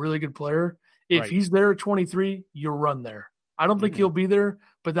also a really good player, if he's there at 23, you'll run there. I don't think he'll be there,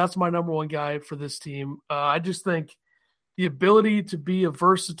 but that's my number one guy for this team. I just think the ability to be a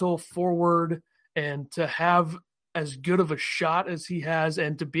versatile forward and to have as good of a shot as he has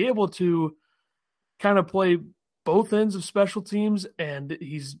and to be able to kind of play both ends of special teams, and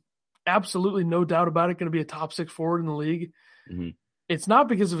he's absolutely, no doubt about it, going to be a top 6 forward in the league. Mm-hmm. It's not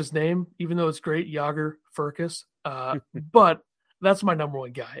because of his name, even though it's great, Yager Furcus, but that's my number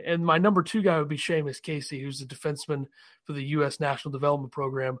one guy. And my number 2 guy would be Seamus Casey, who's a defenseman for the U.S. National Development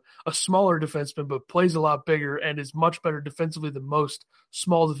Program, a smaller defenseman, but plays a lot bigger and is much better defensively than most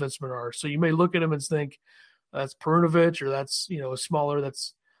small defensemen are. So you may look at him and think that's Perunovic, or that's, a smaller,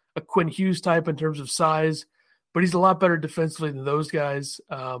 that's a Quinn Hughes type in terms of size, but he's a lot better defensively than those guys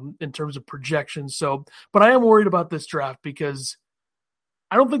in terms of projections. So, but I am worried about this draft because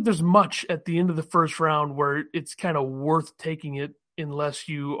I don't think there's much at the end of the first round where it's kind of worth taking it unless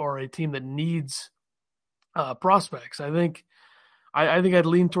you are a team that needs prospects. I think I'd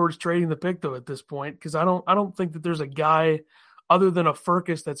lean towards trading the pick though at this point, because I don't think that there's a guy other than a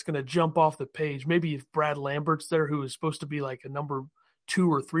Furcus that's going to jump off the page. Maybe if Brad Lambert's there, who is supposed to be like a number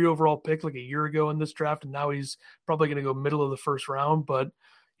 2 or 3 overall pick like a year ago in this draft, and now he's probably going to go middle of the first round. But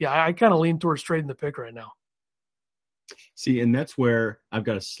yeah, I kind of lean towards trading the pick right now. See, and that's where I've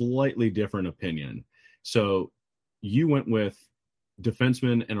got a slightly different opinion. So you went with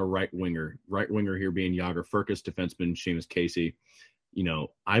defenseman and a right winger here being Yager Furcus, defenseman Seamus Casey.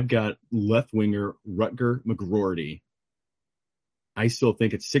 I've got left winger Rutger McGroarty. I still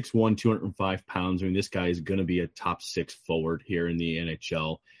think it's 6'1", 205 pounds. I mean, this guy is going to be a top 6 forward here in the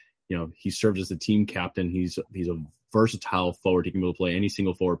NHL. He served as the team captain. He's a versatile forward. He can be able to play any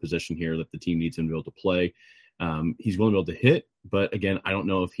single forward position here that the team needs him to be able to play. He's willing to be able to hit, but again, I don't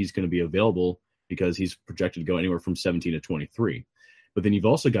know if he's going to be available because he's projected to go anywhere from 17 to 23. But then you've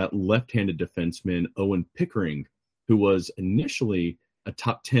also got left-handed defenseman Owen Pickering, who was initially a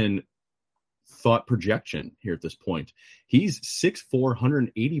top 10 thought projection here at this point. He's 6'4",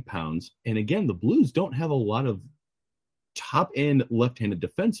 180 pounds. And again, the Blues don't have a lot of top-end left-handed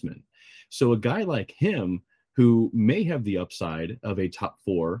defensemen. So a guy like him, who may have the upside of a top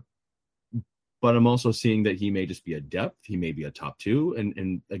 4, but I'm also seeing that he may just be a depth. He may be a top 2.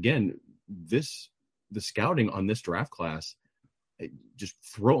 And again, the scouting on this draft class, just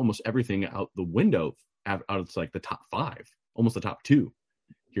throw almost everything out the window out of like the top 5, almost the top 2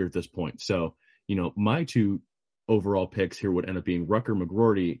 here at this point. So, my 2 overall picks here would end up being Rutger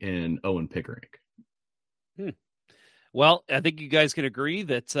McGroarty and Owen Pickering. Well, I think you guys can agree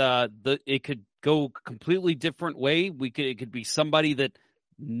that it could go a completely different way. It could be somebody that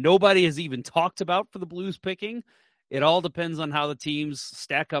nobody has even talked about for the Blues picking. It all depends on how the teams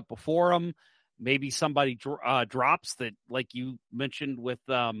stack up before them. Maybe somebody drops that, like you mentioned with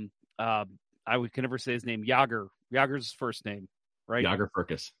can never say his name. Yager's his first name, right? Yager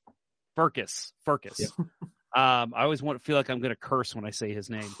Furcus. Furcus. Yep. I always want to feel like I'm going to curse when I say his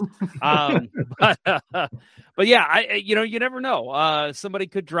name. But yeah, you never know. Somebody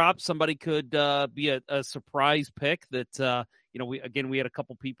could drop. Somebody could be a surprise pick that, we had a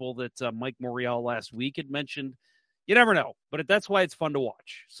couple people that Mike Morial last week had mentioned. You never know, but that's why it's fun to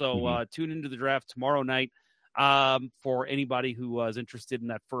watch. So tune into the draft tomorrow night for anybody who is interested in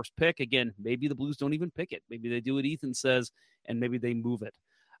that first pick. Again, maybe the Blues don't even pick it. Maybe they do what Ethan says, and maybe they move it.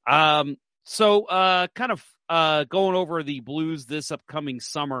 So kind of going over the Blues this upcoming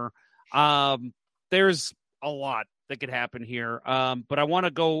summer, there's a lot that could happen here. But I want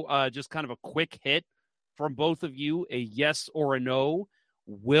to go just kind of a quick hit from both of you, a yes or a no.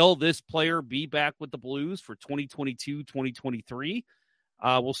 Will this player be back with the Blues for 2022, 2023?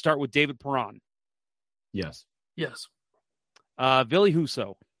 We'll start with David Perron. Yes. Yes. Ville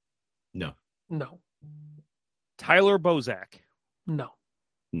Husso. No. No. Tyler Bozak. No.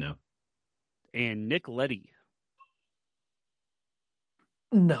 No. And Nick Leddy.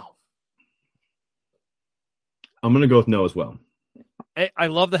 No. I'm going to go with no as well. I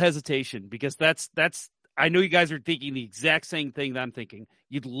love the hesitation because that's I know you guys are thinking the exact same thing that I'm thinking.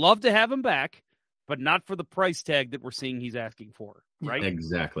 You'd love to have him back, but not for the price tag that we're seeing he's asking for, right?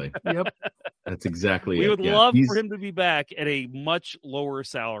 Exactly. Yep. That's exactly we it. would love for him to be back at a much lower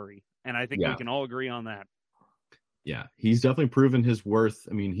salary, and I think we can all agree on that. Yeah, he's definitely proven his worth.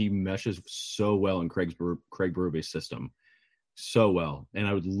 I mean, he meshes so well in Craig Berube's system, so well, and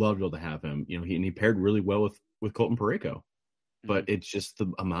I would love to be able to have him. He paired really well with Colton Parayko, but it's just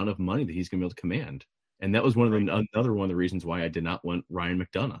the amount of money that he's going to be able to command, and that was another one of the reasons why I did not want Ryan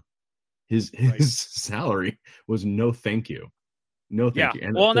McDonough. His salary was no thank you. No, thank you.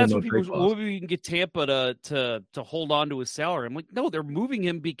 And that's what people. Maybe we can get Tampa to hold on to his salary. I'm like, no, they're moving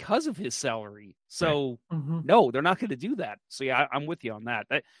him because of his salary. So no, they're not going to do that. So yeah, I'm with you on that.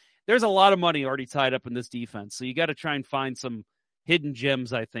 There's a lot of money already tied up in this defense. So you got to try and find some hidden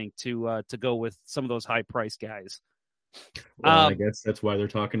gems, I think, to go with some of those high price guys. Well, I guess that's why they're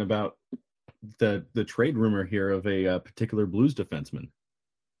talking about the trade rumor here of a particular Blues defenseman.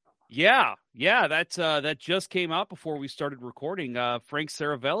 Yeah, that just came out before we started recording. Frank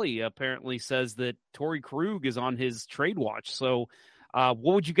Saravelli apparently says that Torrey Krug is on his trade watch. So what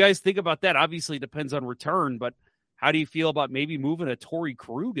would you guys think about that? Obviously, it depends on return, but how do you feel about maybe moving a Torrey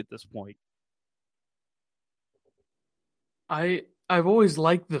Krug at this point? I've always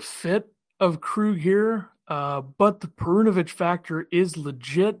liked the fit of Krug here, but the Perunovic factor is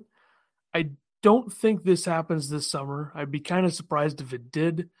legit. I don't think this happens this summer. I'd be kind of surprised if it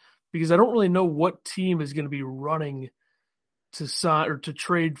did, because I don't really know what team is going to be running to sign or to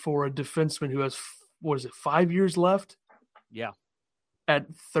trade for a defenseman who has, 5 years left? Yeah.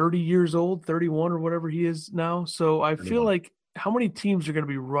 At 30 years old, 31 or whatever he is now. So I feel like how many teams are going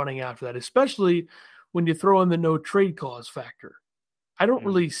to be running after that, especially when you throw in the no trade clause factor? I don't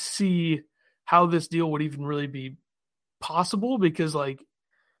really see how this deal would even really be possible, because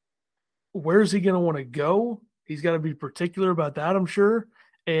where's he going to want to go? He's got to be particular about that, I'm sure.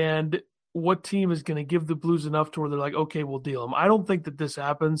 And what team is going to give the Blues enough to where they're like, okay, we'll deal him? I don't think that this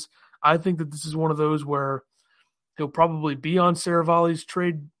happens. I think that this is one of those where he'll probably be on Saravalli's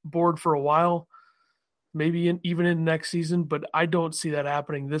trade board for a while, maybe even in next season, but I don't see that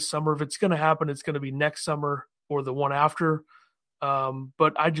happening this summer. If it's going to happen, it's going to be next summer or the one after.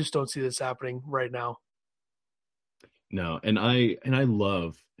 But I just don't see this happening right now. No, and I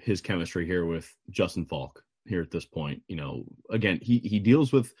love his chemistry here with Justin Falk here at this point. Again, he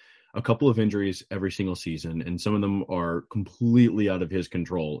deals with a couple of injuries every single season, and some of them are completely out of his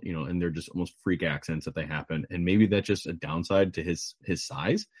control, and they're just almost freak accidents that they happen. And maybe that's just a downside to his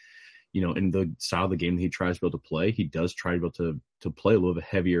size, in the style of the game that he tries to be able to play. He does try to be able to play a little bit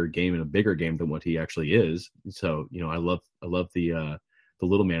heavier game and a bigger game than what he actually is. So, I love the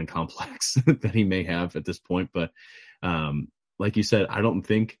little man complex that he may have at this point. But like you said, I don't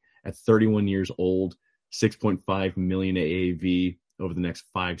think at 31 years old, 6.5 million AAV over the next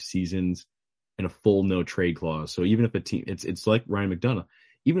 5 seasons and a full no trade clause. So even if a team, it's like Ryan McDonough,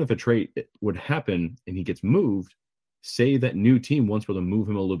 even if a trade would happen and he gets moved, say that new team wants to move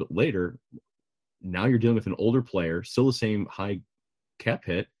him a little bit later. Now you're dealing with an older player, still the same high cap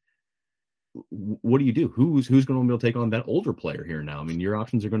hit. What do you do? Who's going to be able to take on that older player here now? I mean, your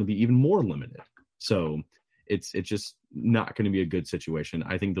options are going to be even more limited. So it's just not going to be a good situation.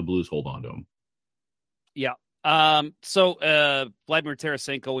 I think the Blues hold on to him. Yeah. So Vladimir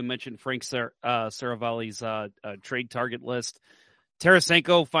Tarasenko, we mentioned Frank Saravalli's trade target list.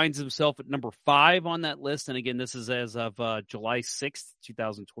 Tarasenko finds himself at number 5 on that list. And again, this is as of July 6th,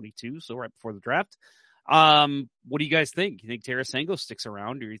 2022. So right before the draft. What do you guys think? You think Tarasenko sticks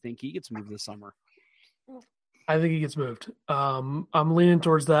around, or you think he gets moved this summer? I think he gets moved. I'm leaning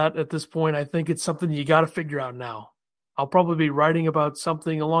towards that at this point. I think it's something you got to figure out now. I'll probably be writing about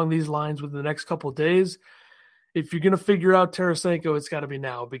something along these lines within the next couple of days. If you're going to figure out Tarasenko, it's got to be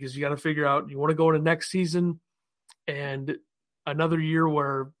now, because you got to figure out, you want to go into next season and another year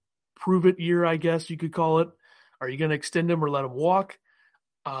where prove it year, I guess you could call it. Are you going to extend him or let him walk?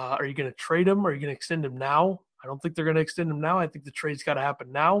 Are you going to trade him? Or are you going to extend him now? I don't think they're going to extend him now. I think the trade's got to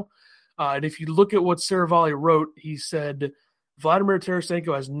happen now. And if you look at what Saravalli wrote, he said Vladimir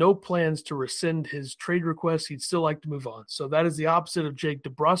Tarasenko has no plans to rescind his trade request. He'd still like to move on. So that is the opposite of Jake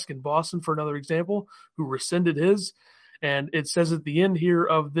DeBrusk in Boston, for another example, who rescinded his. And it says at the end here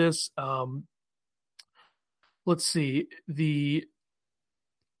of this, let's see,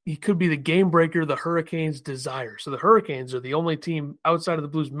 he could be the game breaker the Hurricanes desire. So the Hurricanes are the only team outside of the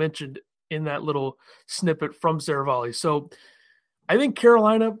Blues mentioned in that little snippet from Saravalli. So I think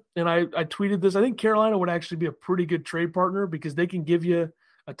Carolina, and I tweeted this, I think Carolina would actually be a pretty good trade partner, because they can give you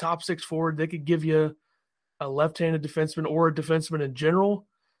a top six forward. They could give you a left-handed defenseman or a defenseman in general.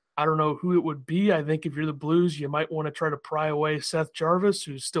 I don't know who it would be. I think if you're the Blues, you might want to try to pry away Seth Jarvis,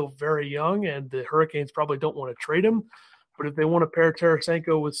 who's still very young, and the Hurricanes probably don't want to trade him. But if they want to pair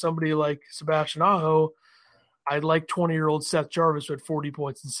Tarasenko with somebody like Sebastian Aho, I'd like 20-year-old Seth Jarvis who had 40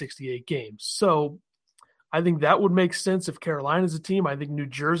 points in 68 games. So I think that would make sense if Carolina's a team. I think New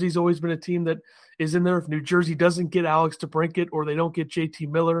Jersey's always been a team that is in there. If New Jersey doesn't get Alex DeBrincat or they don't get JT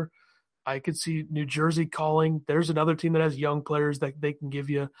Miller, I could see New Jersey calling. There's another team that has young players that they can give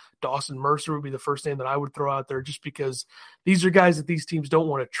you. Dawson Mercer would be the first name that I would throw out there, just because these are guys that these teams don't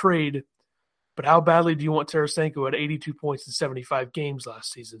want to trade. But how badly do you want Tarasenko at 82 points in 75 games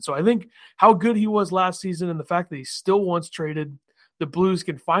last season? So I think how good he was last season and the fact that he still wants traded, the Blues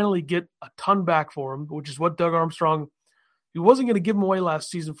can finally get a ton back for him, which is what Doug Armstrong, he wasn't going to give him away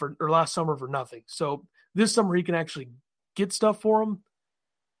last summer for nothing. So this summer he can actually get stuff for him,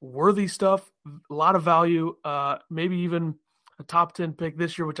 worthy stuff, a lot of value, maybe even a top 10 pick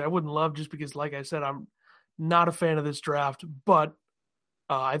this year, which I wouldn't love, just because, like I said, I'm not a fan of this draft, but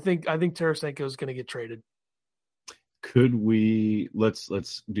I think Tarasenko is going to get traded. Could we let's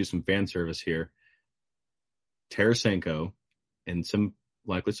do some fan service here? Tarasenko and some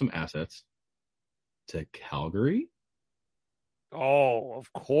assets to Calgary. Oh,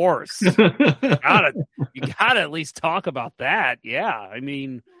 of course. You gotta at least talk about that. Yeah, I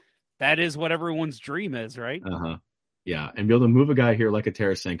mean, that is what everyone's dream is, right? Yeah, and be able to move a guy here like a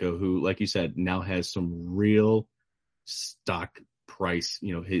Tarasenko, who, like you said, now has some real stock price.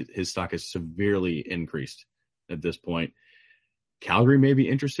 You know, his stock is severely increased at this point. Calgary may be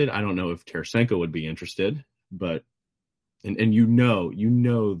interested. I don't know if Tarasenko would be interested, but and you know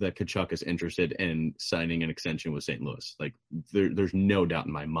that Tkachuk is interested in signing an extension with St. Louis. Like there's no doubt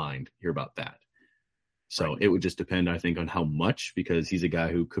in my mind here about that. So It would just depend, I think, on how much, because he's a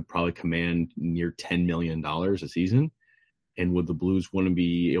guy who could probably command near $10 million a season. And would the Blues want to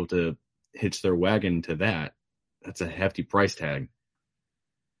be able to hitch their wagon to that? That's a hefty price tag.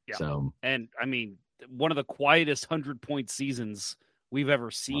 Yeah. So, and I mean, one of the quietest 100-point seasons we've ever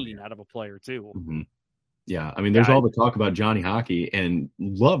seen out of a player too. Mm-hmm. Yeah. I mean, there's all the talk about Johnny Hockey, and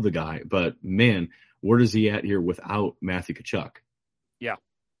love the guy, but man, where is he at here without Matthew Tkachuk? Yeah.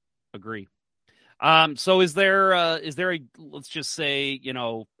 Agree. So is there a, let's just say,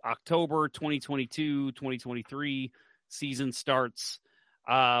 October 2022, 2023 season starts.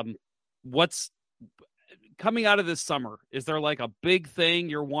 What's coming out of this summer? Is there like a big thing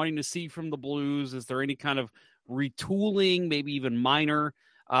you're wanting to see from the Blues? Is there any kind of retooling, maybe even minor,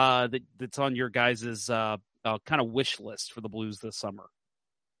 that's on your guys' kind of wish list for the Blues this summer?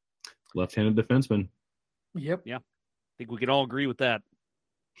 Left-handed defenseman. Yep. Yeah. I think we can all agree with that.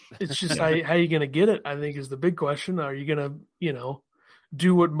 It's just how you going to get it, I think, is the big question. Are you going to,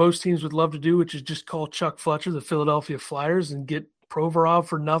 do what most teams would love to do, which is just call Chuck Fletcher, the Philadelphia Flyers, and get Provorov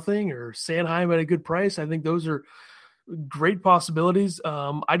for nothing, or Sanheim at a good price? I think those are great possibilities.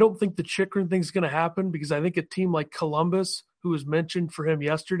 I don't think the Chychrun thing is going to happen, because I think a team like Columbus, who was mentioned for him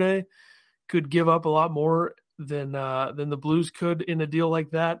yesterday, could give up a lot more than the Blues could in a deal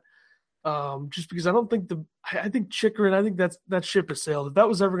like that. Just because I think Chychrun, I think that ship has sailed. If that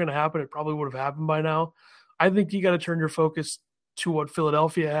was ever going to happen, it probably would have happened by now. I think you got to turn your focus to what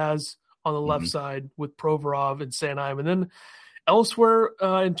Philadelphia has on the left side with Provorov and Sanheim. And then elsewhere,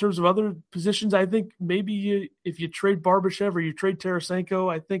 in terms of other positions, I think maybe if you trade Barbashev or you trade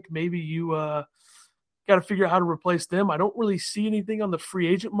Tarasenko, I think maybe you got to figure out how to replace them. I don't really see anything on the free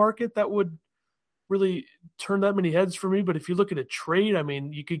agent market that would really turn that many heads for me. But if you look at a trade, I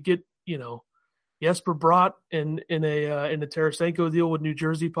mean, you could get, Jesper Bratt in a Tarasenko deal with New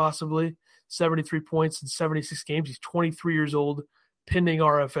Jersey, possibly 73 points in 76 games. He's 23 years old, pending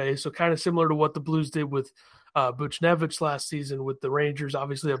RFA. So kind of similar to what the Blues did with Buchnevich last season with the Rangers.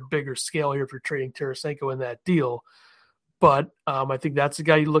 Obviously a bigger scale here if you're trading Tarasenko in that deal. But I think that's the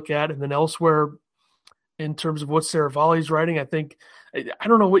guy you look at. And then elsewhere, in terms of what Saravalli's writing, I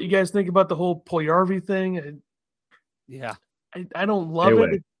don't know what you guys think about the whole Puljujarvi thing. Yeah, I don't love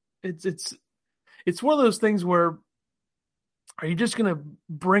it. It's one of those things where, are you just going to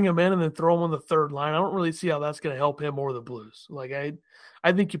bring him in and then throw him on the third line? I don't really see how that's going to help him or the Blues. Like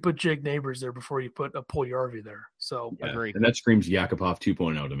I think you put Jake Neighbors there before you put a Puljujarvi there. So yeah, agreed. And that screams Yakupov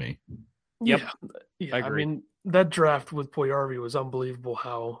 2.0 to me. Yep. Yeah. I mean, that draft with Puljujarvi was unbelievable.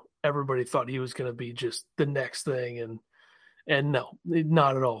 How everybody thought he was going to be just the next thing, and no,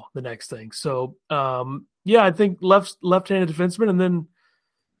 not at all the next thing. So I think left-handed defenseman, and then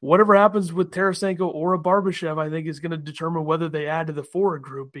whatever happens with Tarasenko or a Barbashev, I think is going to determine whether they add to the forward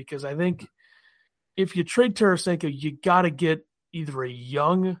group, because I think if you trade Tarasenko, you got to get either a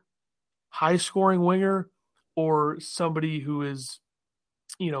young, high-scoring winger or somebody who is,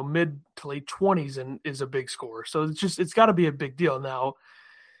 mid to late 20s and is a big scorer. So it's got to be a big deal. Now,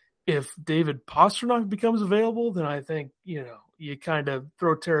 if David Pastrnak becomes available, then I think, you kind of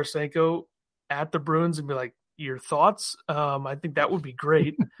throw Tarasenko at the Bruins and be like, your thoughts? I think that would be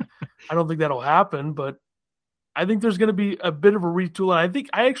great. I don't think that'll happen, but I think there's going to be a bit of a retool. And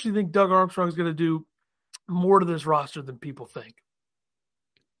I actually think Doug Armstrong is going to do more to this roster than people think.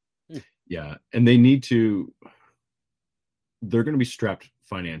 Yeah. And they're going to be strapped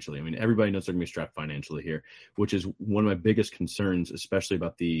financially. I mean, everybody knows they're going to be strapped financially here, which is one of my biggest concerns, especially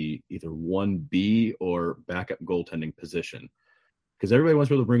about the either 1B or backup goaltending position. Because everybody wants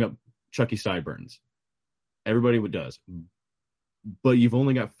to be able to bring up Chucky Sideburns. Everybody does. But you've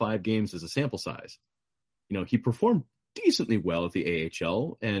only got 5 games as a sample size. He performed decently well at the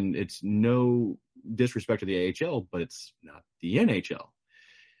AHL, and it's no disrespect to the AHL, but it's not the NHL.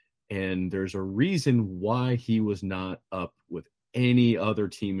 And there's a reason why he was not up with any other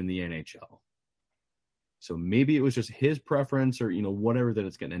team in the NHL. So maybe it was just his preference or, whatever that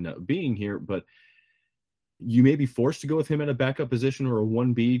it's going to end up being here. But you may be forced to go with him at a backup position or a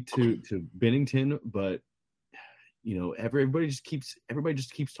 1B to Binnington. But, everybody just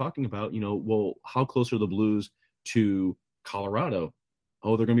keeps talking about, well, how close are the Blues to Colorado?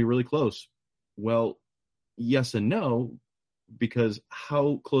 Oh, they're going to be really close. Well, yes and no, because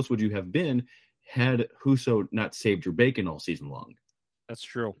how close would you have been had Husso not saved your bacon all season long? That's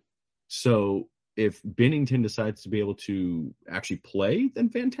true. So if Binnington decides to be able to actually play, then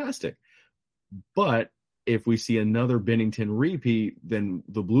fantastic. But if we see another Binnington repeat, then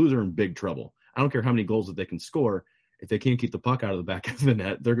the Blues are in big trouble. I don't care how many goals that they can score. If they can't keep the puck out of the back of the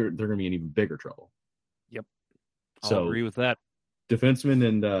net, they're going to be in even bigger trouble. Yep. I'll agree with that. Defenseman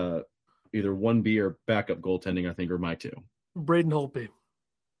and either 1B or backup goaltending, I think, are my 2. Braden Holtby.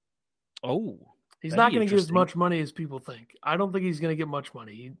 Oh, he's not going to get as much money as people think. I don't think he's going to get much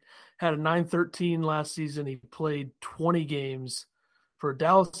money. He had a .913 last season. He played 20 games for a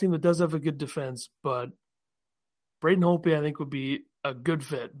Dallas team that does have a good defense, but Braden Holtby, I think, would be a good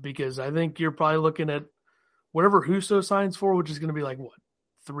fit, because I think you're probably looking at whatever Husso signs for, which is going to be like, what,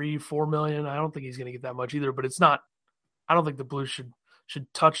 $3-4 million? I don't think he's going to get that much either, but it's not. I don't think the Blues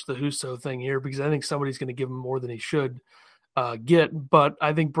should touch the Husso thing here, because I think somebody's going to give him more than he should get. But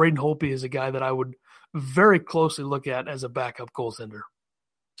I think Braden Holtby is a guy that I would very closely look at as a backup goaltender.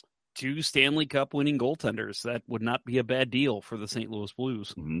 2 Stanley Cup winning goaltenders. That would not be a bad deal for the St. Louis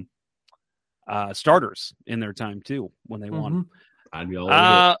Blues. Mm-hmm. Starters in their time too when they won. I'd be all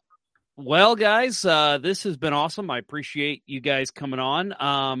over it. Well, guys, this has been awesome. I appreciate you guys coming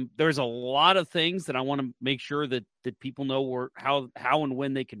on. There's a lot of things that I want to make sure that people know how and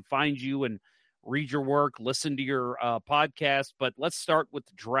when they can find you and read your work, listen to your podcast. But let's start with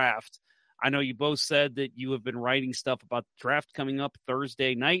the draft. I know you both said that you have been writing stuff about the draft coming up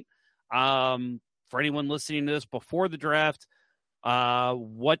Thursday night. For anyone listening to this before the draft,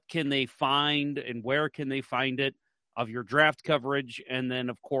 what can they find and where can they find it of your draft coverage? And then,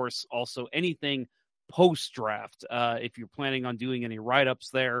 of course, also anything post-draft. If you're planning on doing any write-ups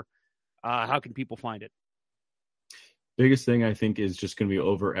there, how can people find it? Biggest thing I think is just going to be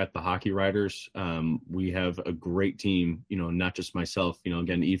over at the Hockey Writers. We have a great team, not just myself.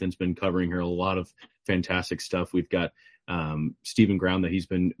 Again, Ethan's been covering here a lot of fantastic stuff. We've got Stephen Ground that he's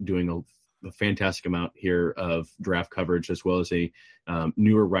been doing a fantastic amount here of draft coverage, as well as a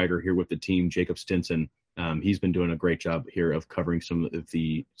newer writer here with the team, Jacob Stinson. He's been doing a great job here of covering some of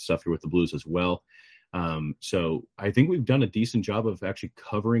the stuff here with the Blues as well. So I think we've done a decent job of actually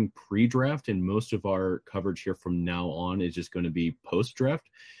covering pre-draft, and most of our coverage here from now on is just going to be post-draft.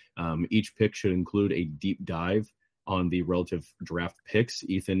 Each pick should include a deep dive on the relative draft picks.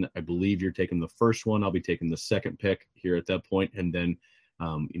 Ethan, I believe you're taking the first one. I'll be taking the second pick here at that point, and then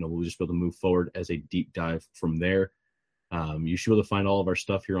we'll just be able to move forward as a deep dive from there. You should be able to find all of our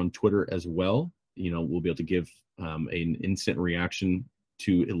stuff here on Twitter as well. We'll be able to give an instant reaction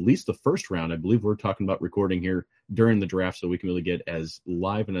to at least the first round. I believe we're talking about recording here during the draft, so we can really get as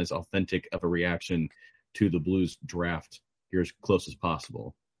live and as authentic of a reaction to the Blues draft here as close as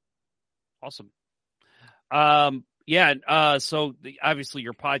possible. Awesome. So obviously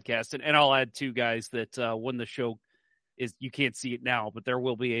your podcast, and I'll add too, guys, that when the show is, you can't see it now, but there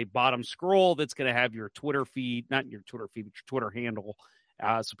will be a bottom scroll that's going to have your Twitter feed, not your Twitter feed, but your Twitter handle.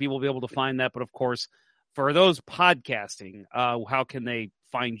 So people will be able to find that. But of course, for those podcasting, how can they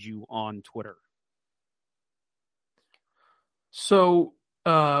find you on Twitter? So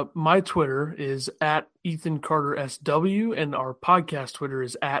my Twitter is at Ethan Carter SW, and our podcast Twitter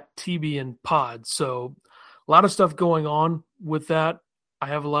is at TBNPod. So a lot of stuff going on with that. I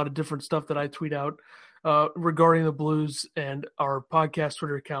have a lot of different stuff that I tweet out regarding the Blues, and our podcast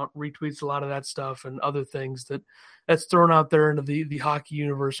Twitter account retweets a lot of that stuff and other things that's thrown out there into the hockey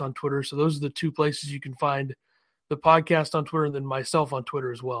universe on Twitter. So those are the two places you can find the podcast on Twitter, and then myself on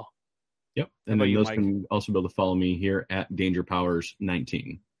Twitter as well. Yep. And then those can also be able to follow me here at Danger Powers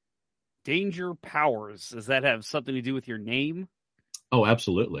 19. Danger Powers. Does that have something to do with your name? Oh,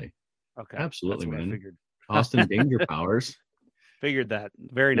 absolutely. Okay. Absolutely, man. I figured. Austin Danger Powers. Figured that.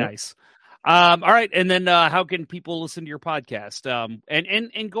 Very nice. All right. And then how can people listen to your podcast?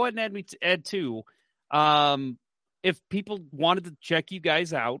 And go ahead and add too. If people wanted to check you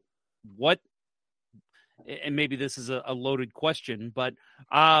guys out, and maybe this is a loaded question, but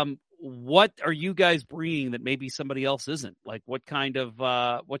what are you guys bringing that maybe somebody else isn't? Like what kind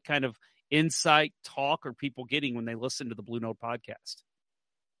of insight talk are people getting when they listen to the Blue Note podcast?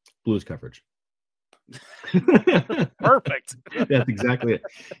 Blues coverage. Perfect. That's exactly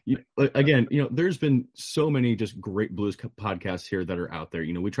it. Again, there's been so many just great Blues podcasts here that are out there.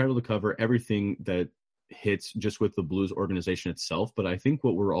 We try to cover everything that hits just with the Blues organization itself. But I think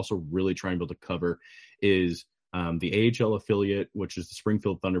what we're also really trying to cover is the AHL affiliate, which is the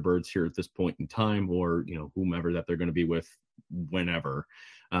Springfield Thunderbirds here at this point in time, or, whomever that they're going to be with whenever.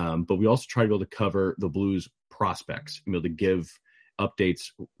 But we also try to be able to cover the Blues prospects, to give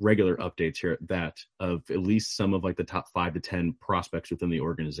regular updates here of at least some of the top 5 to 10 prospects within the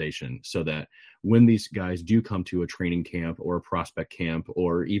organization, so that when these guys do come to a training camp or a prospect camp,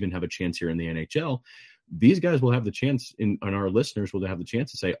 or even have a chance here in the NHL, these guys will have the chance, and our listeners will have the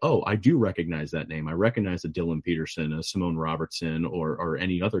chance to say, oh, I do recognize that name. I recognize a Dylan Peterson, a Simone Robertson, or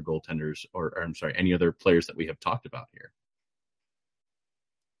any other goaltenders, or any other players that we have talked about here.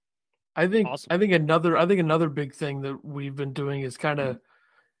 I think another big thing that we've been doing is kind of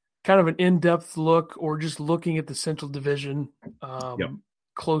an in-depth look, or just looking at the Central Division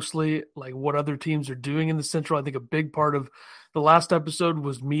closely, like what other teams are doing in the Central. I think a big part of the last episode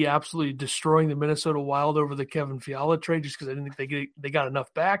was me absolutely destroying the Minnesota Wild over the Kevin Fiala trade, just because I didn't think they got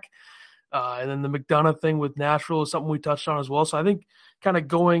enough back. And then the McDonough thing with Nashville is something we touched on as well. So I think kind of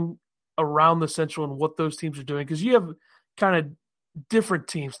going around the Central and what those teams are doing, because you have kind of different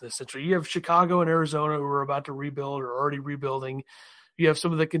teams in the Central. You have Chicago and Arizona who are about to rebuild or already rebuilding. You have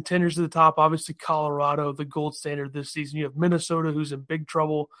some of the contenders at the top, obviously Colorado, the gold standard this season. You have Minnesota, who's in big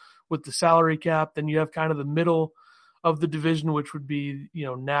trouble with the salary cap. Then you have kind of the middle of the division, which would be,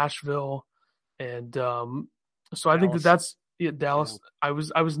 Nashville. And so I think that's Dallas. I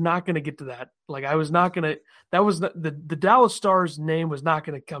was not going to get to that. Like, I was not going to, that was the Dallas Stars name was not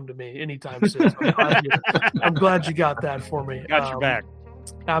going to come to me anytime soon. So I'm glad you got that for me. Got your back.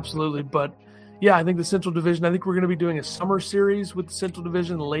 Absolutely. But yeah, I think the Central Division, I think we're going to be doing a summer series with the Central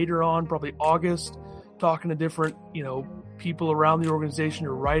Division later on, probably August, talking to different, people around the organization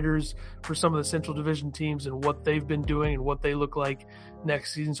or writers for some of the Central Division teams and what they've been doing and what they look like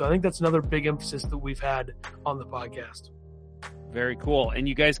next season. So I think that's another big emphasis that we've had on the podcast. Very cool. And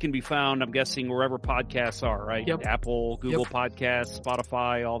you guys can be found, I'm guessing, wherever podcasts are, right? Yep. Apple, Google Podcasts,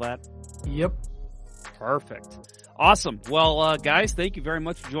 Spotify, all that? Yep. Perfect. Awesome. Well, guys, thank you very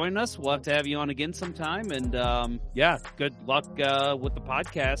much for joining us. We'll have to have you on again sometime. And, good luck with the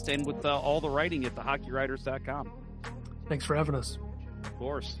podcast and with all the writing at thehockeywriters.com. Thanks for having us. Of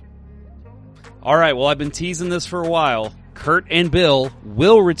course. All right. Well, I've been teasing this for a while. Kurt and Bill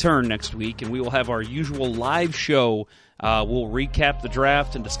will return next week, and we will have our usual live show We'll recap the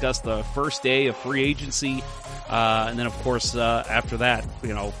draft and discuss the first day of free agency. And then, of course, after that,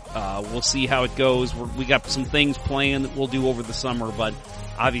 we'll see how it goes. We got some things planned that we'll do over the summer, but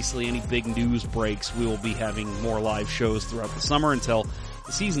obviously any big news breaks, we will be having more live shows throughout the summer until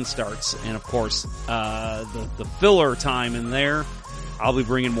the season starts. And, of course, the filler time in there, I'll be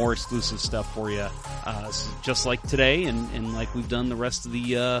bringing more exclusive stuff for you, just like today and like we've done the rest of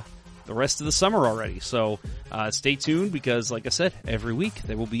the summer already. So stay tuned because, like I said, every week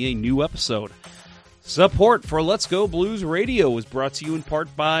there will be a new episode. Support for Let's Go Blues Radio is brought to you in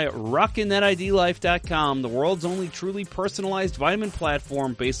part by RockinThatIDLife.com, the world's only truly personalized vitamin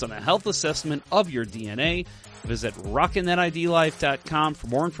platform based on a health assessment of your DNA. Visit RockinThatIDLife.com for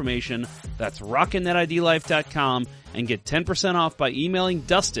more information. That's RockinThatIDLife.com and get 10% off by emailing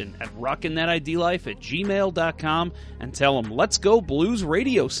Dustin at RockinThatIDLife@gmail.com and tell him Let's Go Blues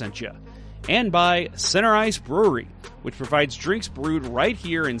Radio sent you. And by Center Ice Brewery, which provides drinks brewed right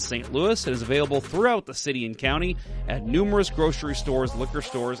here in St. Louis and is available throughout the city and county at numerous grocery stores, liquor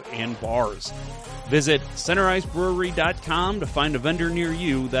stores, and bars. Visit CenterIceBrewery.com to find a vendor near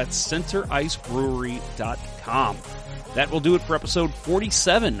you. That's CenterIceBrewery.com. That will do it for episode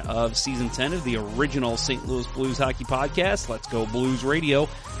 47 of season 10 of the original St. Louis Blues Hockey Podcast, Let's Go Blues Radio.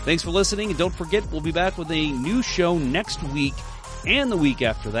 Thanks for listening, and don't forget, we'll be back with a new show next week, and the week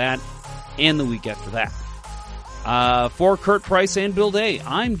after that, and the week after that. For Kurt Price and Bill Day,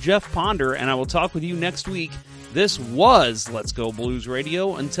 I'm Jeff Ponder, and I will talk with you next week. This was Let's Go Blues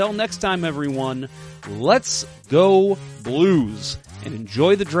Radio. Until next time, everyone, let's go Blues, and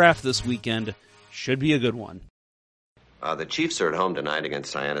enjoy the draft this weekend. Should be a good one. The Chiefs are at home tonight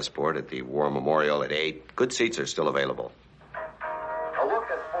against Cyanosport at the War Memorial at 8. Good seats are still available. A look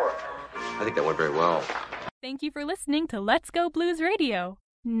at fourth. I think that went very well. Thank you for listening to Let's Go Blues Radio.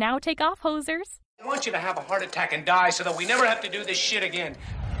 Now take off, hosers. I want you to have a heart attack and die so that we never have to do this shit again.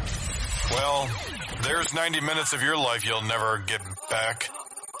 Well, there's 90 minutes of your life you'll never get back.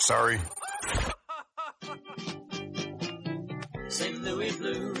 Sorry. St. Louis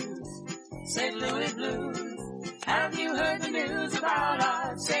Blues, St. Louis Blues. Have you heard the news about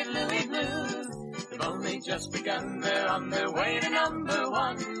our St. Louis Blues? They've only just begun, they're on their way to number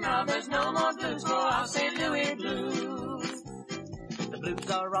one. Now there's no more blues for our St. Louis Blues. The Blues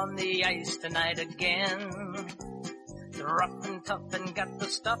are on the ice tonight again. They're rough and tough and got the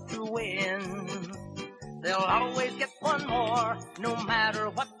stuff to win. They'll always get one more, no matter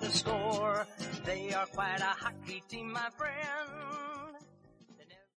what the score. They are quite a hockey team, my friend.